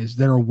guys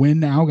that are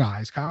win-now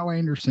guys. Kyle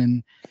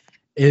Anderson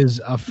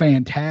is a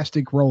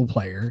fantastic role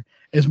player.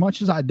 As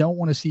much as I don't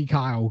want to see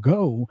Kyle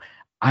go,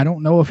 I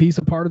don't know if he's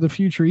a part of the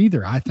future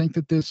either. I think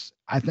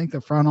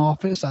the front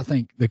office, I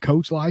think the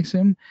coach likes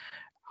him.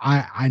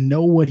 I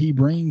know what he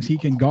brings. He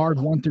can guard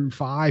 1 through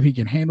 5. He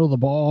can handle the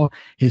ball.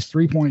 His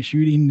three-point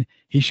shooting,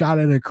 he shot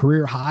at a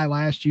career high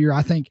last year.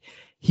 I think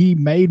he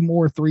made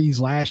more threes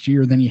last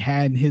year than he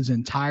had in his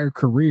entire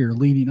career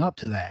leading up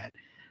to that.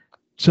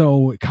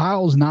 So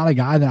Kyle's not a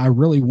guy that I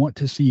really want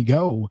to see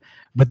go,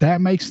 but that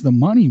makes the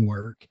money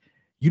work.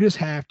 You just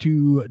have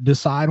to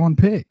decide on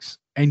picks.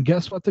 And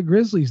guess what the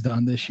Grizzlies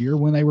done this year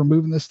when they were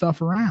moving this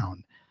stuff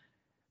around?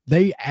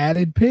 They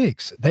added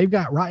picks. They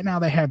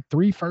have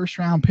 3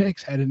 first-round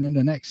picks headed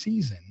into next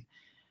season.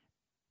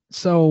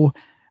 So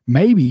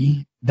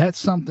maybe that's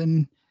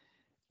something,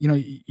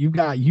 you've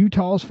got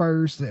Utah's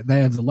first, they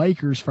have the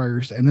Lakers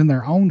first, and then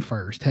their own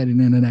first heading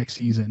into next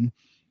season.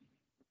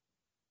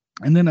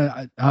 And then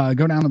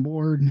go down the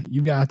board,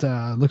 you've got,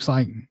 looks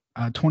like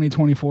a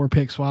 2024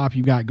 pick swap.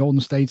 You've got Golden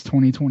State's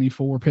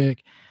 2024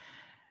 pick.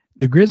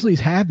 The Grizzlies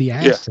have the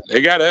assets. Yeah,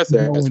 they got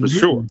assets for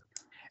sure.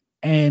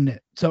 And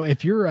so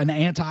if you're an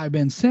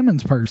anti-Ben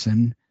Simmons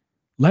person,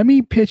 let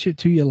me pitch it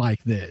to you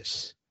like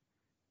this.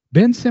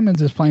 Ben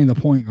Simmons is playing the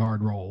point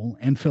guard role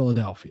in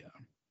Philadelphia.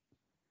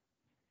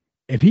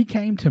 If he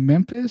came to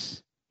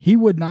Memphis, he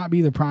would not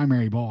be the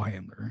primary ball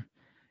handler.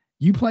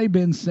 You play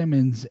Ben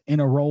Simmons in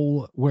a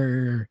role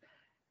where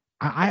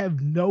I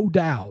have no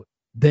doubt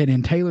that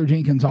in Taylor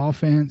Jenkins'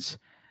 offense,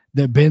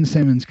 that Ben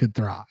Simmons could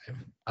thrive.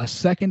 A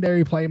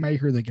secondary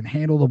playmaker that can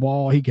handle the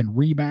ball. He can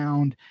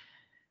rebound.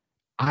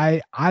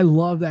 I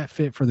love that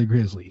fit for the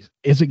Grizzlies.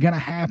 Is it going to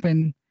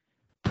happen?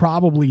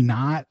 Probably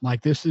not.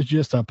 Like, this is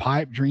just a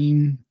pipe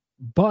dream.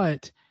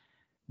 But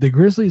the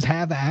Grizzlies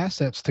have the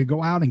assets to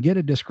go out and get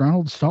a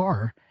disgruntled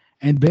star.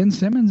 And Ben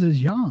Simmons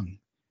is young.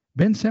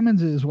 Ben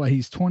Simmons is what?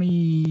 He's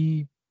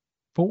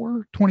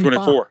 24?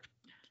 25.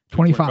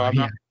 25,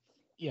 yeah.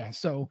 Yeah,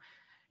 so,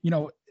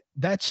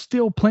 that's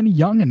still plenty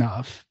young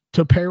enough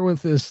to pair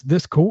with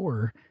this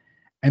core.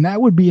 And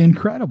that would be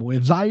incredible.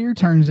 If Zaire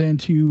turns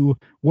into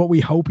what we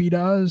hope he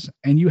does,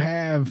 and you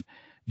have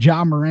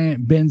Ja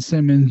Morant, Ben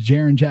Simmons,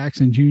 Jaren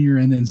Jackson Jr.,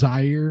 and then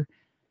Zaire,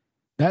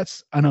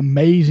 that's an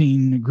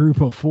amazing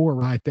group of 4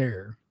 right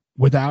there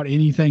without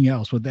anything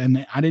else.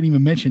 And I didn't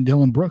even mention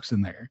Dylan Brooks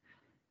in there.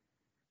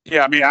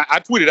 Yeah, I mean, I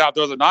tweeted out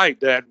the other night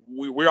that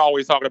we're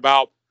always talking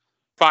about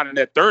finding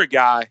that third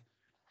guy.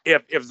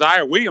 If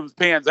Zaire Williams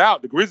pans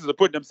out, the Grizzlies are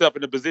putting themselves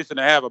in a position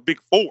to have a big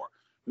four.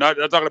 Not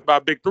talking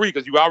about big three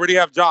because you already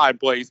have Ja in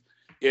place,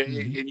 and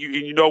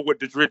you know what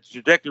the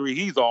trajectory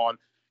he's on.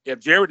 If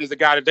Jared is the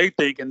guy that they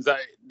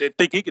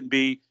think he can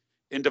be,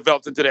 and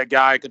develops into that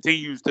guy,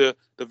 continues to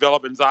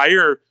develop, and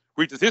Zaire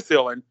reaches his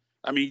ceiling.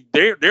 I mean,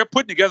 they're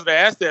putting together the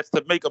assets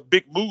to make a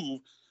big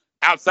move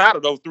outside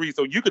of those three.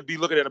 So you could be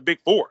looking at a big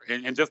four,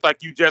 and just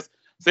like you just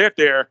said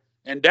there,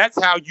 and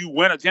that's how you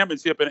win a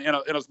championship in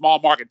a small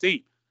market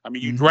team. I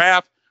mean, you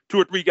draft 2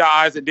 or 3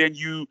 guys, and then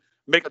you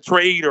make a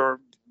trade, or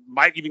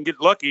might even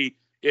get lucky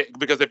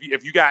because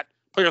if you got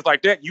players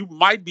like that, you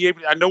might be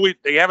able. I know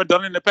they haven't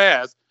done it in the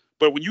past,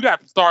 but when you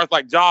got stars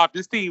like Ja, if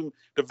this team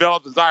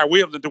develops Zaire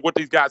Williams into what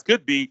these guys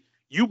could be,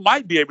 you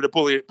might be able to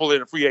pull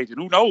in a free agent.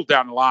 Who knows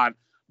down the line?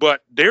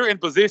 But they're in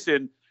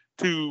position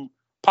to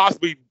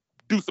possibly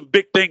do some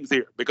big things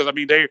here because, I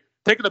mean, they're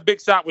taking a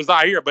big shot with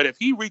Zaire. But if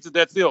he reaches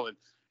that ceiling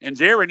and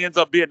Jared ends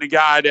up being the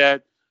guy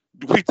that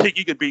we think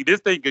he could be, this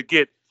thing could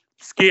get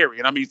scary.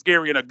 And I mean,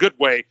 scary in a good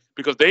way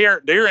because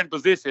they're in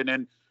position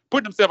and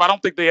putting themselves. I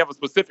don't think they have a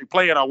specific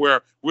plan on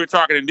where we're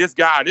targeting this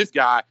guy.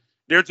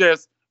 They're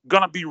just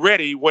going to be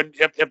ready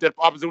if that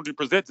opportunity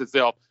presents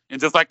itself. And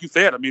just like you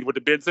said, I mean, with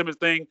the Ben Simmons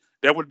thing,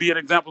 that would be an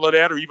example of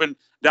that. Or even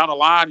down the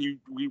line,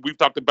 we've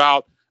talked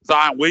about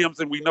Zion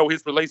Williamson. We know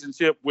his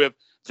relationship with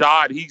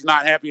Ja. He's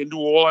not happy in New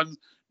Orleans.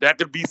 That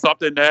could be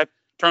something that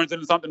turns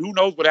into something. Who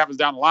knows what happens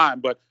down the line?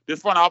 But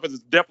this front office has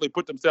definitely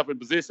put themselves in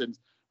positions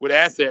with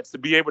assets to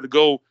be able to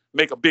go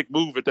make a big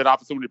move if that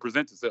opportunity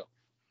presents itself.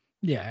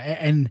 Yeah,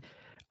 and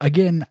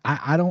again,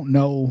 I don't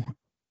know.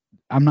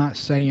 I'm not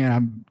saying,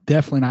 I'm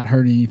definitely not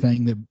heard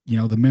anything that,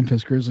 the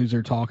Memphis Grizzlies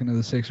are talking to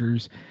the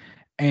Sixers.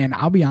 And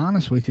I'll be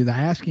honest with you, the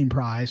asking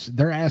price,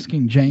 they're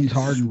asking James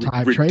Harden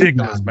type trade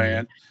value,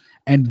 man.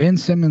 And Ben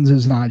Simmons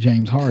is not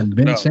James Harden.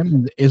 Ben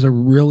Simmons is a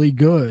really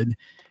good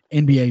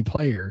NBA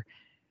player.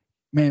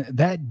 Man,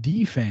 that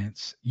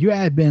defense, you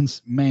add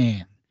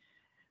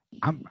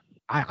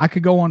I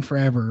could go on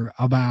forever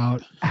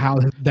about how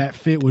that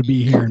fit would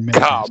be here in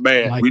Memphis. Oh,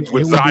 man. Like, with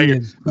Zaire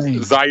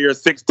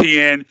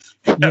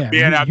 6'10",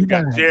 being out, you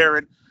got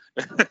Jared.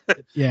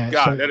 Yeah,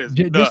 God, so that is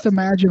just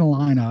imagine a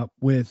lineup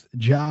with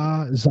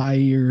Ja,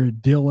 Zaire,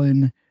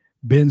 Dillon,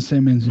 Ben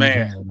Simmons, and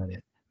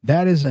Jared.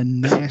 That is a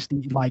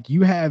nasty. Like,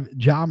 you have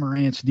Ja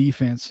Morant's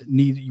defense.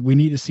 We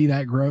need to see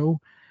that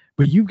grow.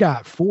 But you've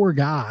got 4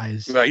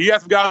 guys. Yeah, he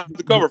has some guys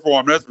to cover for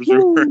him. That's for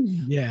sure.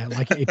 Yeah,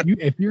 like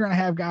if you're gonna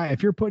have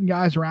if you're putting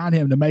guys around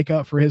him to make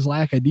up for his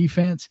lack of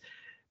defense,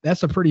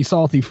 that's a pretty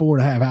salty 4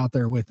 to have out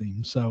there with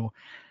him. So,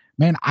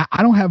 man,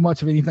 I don't have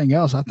much of anything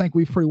else. I think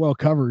we've pretty well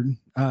covered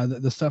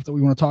the stuff that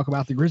we want to talk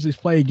about. The Grizzlies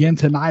play again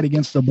tonight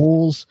against the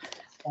Bulls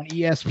on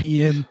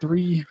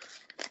ESPN3.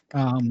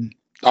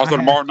 Also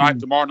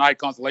tomorrow night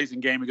consolation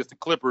game against the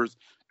Clippers,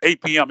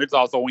 8 p.m. It's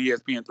also on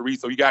ESPN3.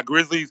 So you got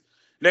Grizzlies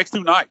next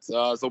 2 nights.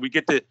 So we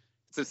get to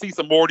see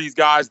some more of these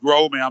guys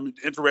grow, man. I'm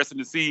interested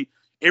to see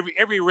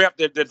every rep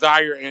that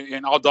Zaire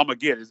and Aldama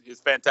get is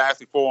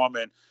fantastic for them,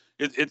 and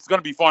it's going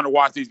to be fun to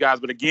watch these guys.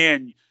 But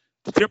again,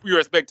 to temper your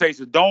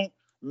expectations, don't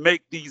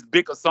make these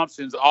big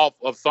assumptions off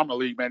of Summer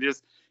League, man.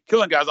 Just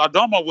killing guys.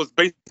 Aldama was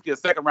basically a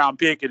second-round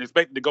pick and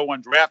expected to go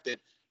undrafted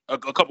a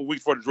couple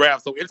weeks before the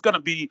draft. So it's going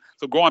to be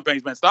some growing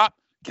pains, man. Stop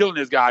killing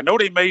this guy. I know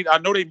they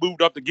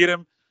moved up to get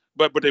him,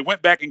 but they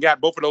went back and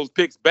got both of those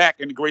picks back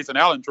in the Grayson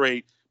Allen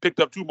trade, picked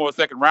up 2 more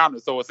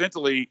second-rounders. So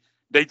essentially,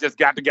 they just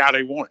got the guy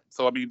they wanted.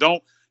 So, I mean,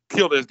 don't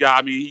kill this guy.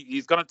 I mean,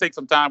 he's going to take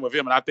some time with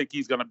him, and I think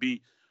he's going to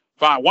be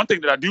fine. One thing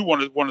that I do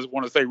want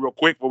to say real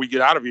quick before we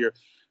get out of here,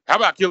 how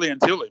about Killian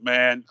Tilly,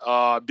 man?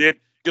 Did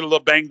get a little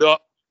banged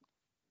up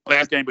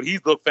last game, but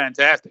he's looked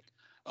fantastic.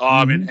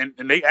 And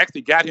they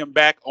actually got him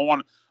back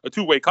on a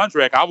 2-way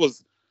contract. I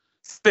was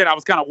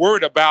kind of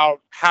worried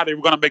about how they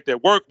were going to make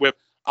that work with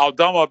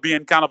Aldama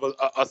being kind of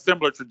a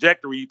similar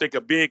trajectory. You think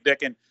a big that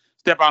can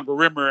step on the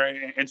perimeter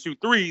and shoot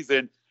threes,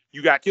 and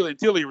you got Killian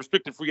Tilly,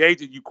 restricted free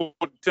agent. You could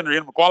tender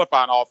him a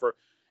qualifying offer,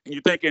 and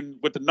you're thinking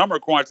with the number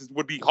of requirements, it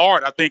would be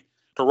hard, I think,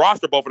 to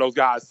roster both of those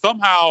guys.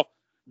 Somehow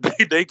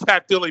they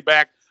got Tilly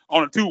back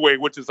on a 2-way,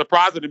 which is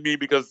surprising to me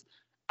because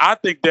I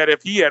think that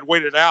if he had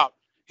waited out,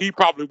 he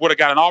probably would have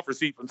got an offer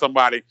sheet from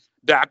somebody.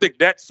 I think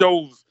that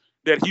shows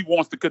that he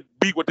wants to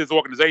be with this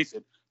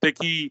organization. I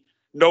think he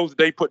knows that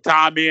they put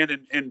time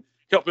in and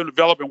help him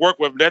develop and work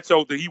with him. That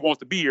shows that he wants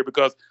to be here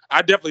because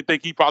I definitely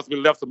think he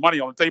possibly left some money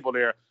on the table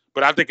there.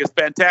 But I think it's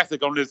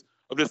fantastic of this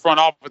front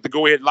office to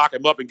go ahead and lock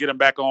him up and get him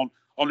back on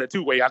that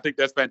 2-way. I think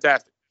that's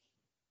fantastic.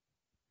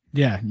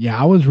 Yeah,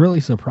 I was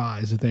really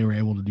surprised that they were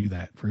able to do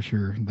that for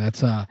sure.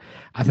 That's I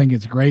think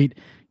it's great.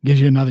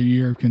 Gives you another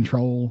year of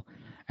control.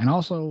 And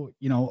also,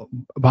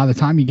 by the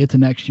time you get to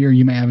next year,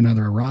 you may have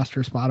another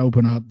roster spot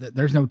open up.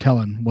 There's no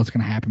telling what's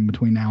going to happen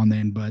between now and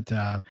then. But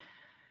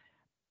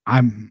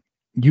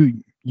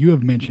you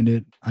have mentioned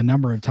it a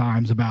number of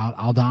times about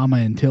Aldama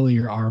and Tilly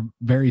are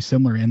very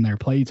similar in their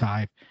play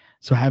type.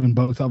 So having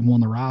both of them on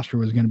the roster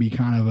was going to be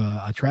kind of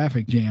a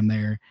traffic jam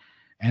there.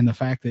 And the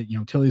fact that,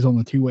 Tilly's on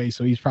the two-way,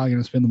 so he's probably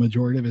going to spend the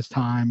majority of his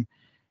time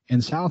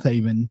in South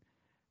Haven.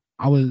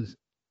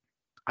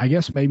 I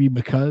guess maybe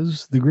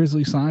because the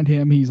Grizzlies signed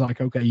him, he's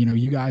like, okay,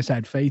 you guys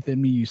had faith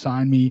in me. You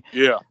signed me.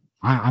 Yeah.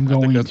 I'm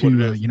going to,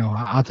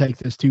 I'll take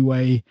this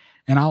two-way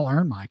and I'll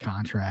earn my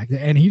contract.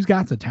 And he's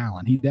got the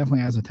talent. He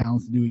definitely has the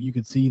talent to do it. You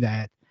could see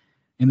that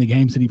in the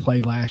games that he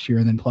played last year,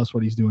 and then plus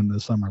what he's doing in the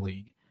summer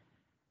league.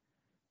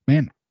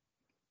 Man,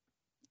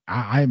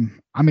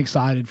 I'm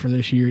excited for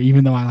this year,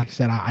 even though, like I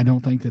said, I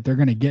don't think that they're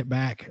going to get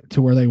back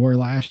to where they were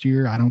last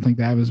year. I don't think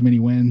they have as many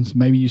wins.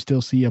 Maybe you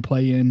still see a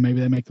play-in. Maybe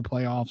they make the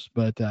playoffs,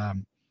 but I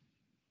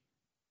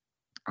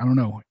don't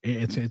know.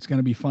 It's going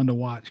to be fun to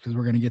watch because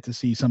we're going to get to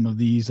see some of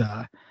these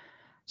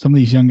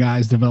young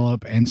guys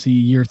develop and see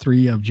year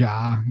 3 of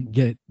Ja,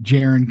 get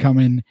Jaren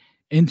coming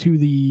into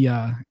the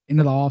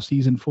off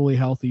season fully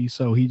healthy.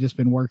 So he's just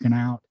been working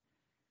out.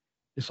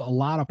 Just a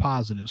lot of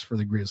positives for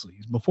the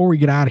Grizzlies. Before we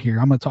get out of here,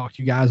 I'm going to talk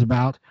to you guys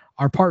about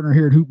our partner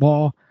here at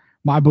Hoopball,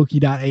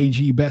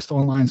 MyBookie.ag, best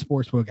online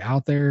sportsbook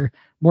out there.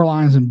 More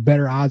lines and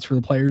better odds for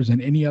the players than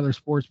any other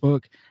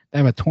sportsbook. They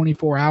have a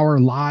 24-hour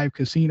live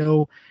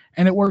casino,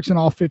 and it works in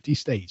all 50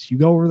 states. You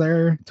go over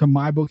there to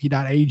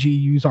MyBookie.ag,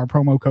 use our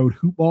promo code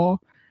Hoopball,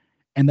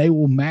 and they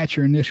will match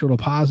your initial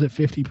deposit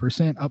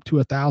 50% up to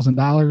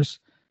 $1,000.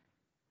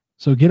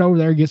 So get over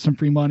there, get some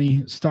free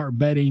money, start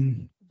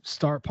betting,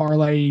 start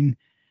parlaying.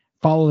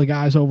 Follow the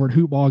guys over at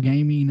Hoopball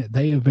Gaming.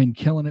 They have been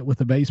killing it with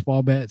the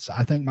baseball bets.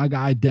 I think my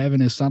guy Devin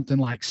is something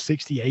like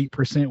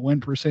 68% win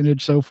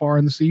percentage so far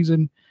in the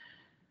season.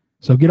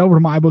 So get over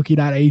to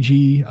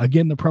MyBookie.ag.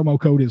 Again, the promo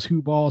code is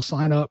Hoopball.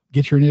 Sign up,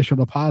 get your initial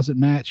deposit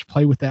match,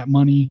 play with that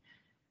money,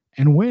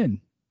 and win.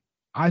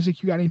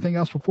 Isaac, you got anything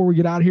else before we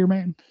get out of here,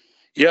 man?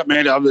 Yeah,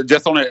 man.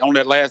 Just on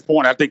that last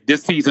point, I think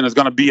this season is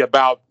going to be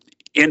about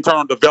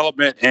internal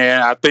development,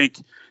 and I think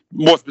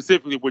more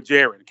specifically with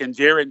Jaren. Can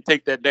Jaren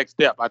take that next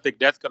step? I think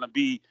that's going to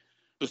be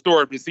the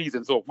story of the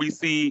season. So if we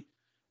see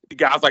the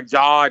guys like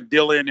Ja and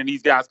Dylan and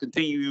these guys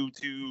continue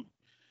to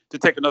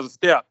take another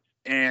step,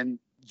 and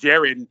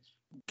Jaren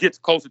gets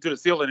closer to the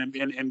ceiling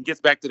and gets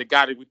back to the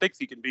guy that we think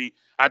he can be,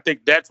 I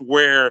think that's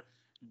where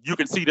you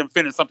can see them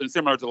finish something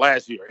similar to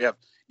last year. If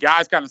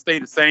guys kind of stay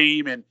the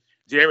same and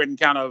Jaren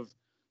kind of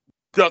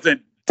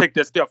doesn't take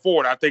that step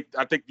forward, I think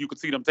you could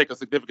see them take a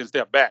significant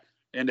step back.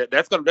 And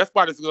that's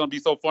why this is going to be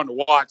so fun to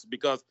watch,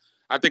 because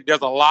I think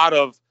there's a lot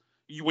of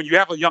when you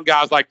have young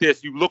guys like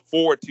this, you look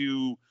forward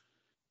to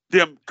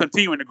them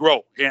continuing to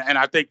grow. And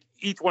I think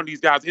each one of these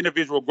guys,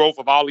 individual growth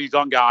of all these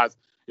young guys,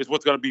 is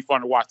what's going to be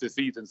fun to watch this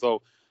season.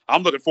 So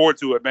I'm looking forward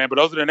to it, man. But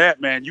other than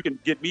that, man, you can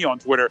get me on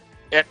Twitter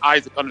at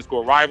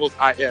Isaac_Rivals,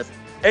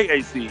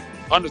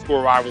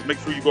 ISAAC_Rivals. Make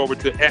sure you go over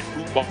to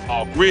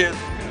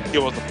 @HoopballGrizz.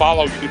 Give us a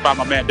follow. You can find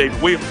my man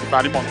David Williams. You can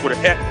find him on Twitter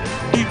at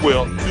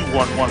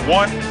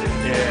HeWill2111.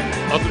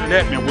 And other than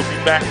that, man, we'll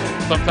be back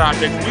sometime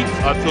next week.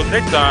 Until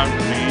next time,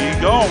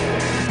 we go.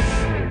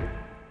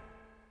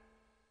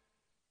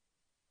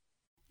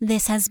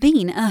 This has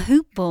been a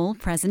Hoopball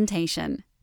presentation.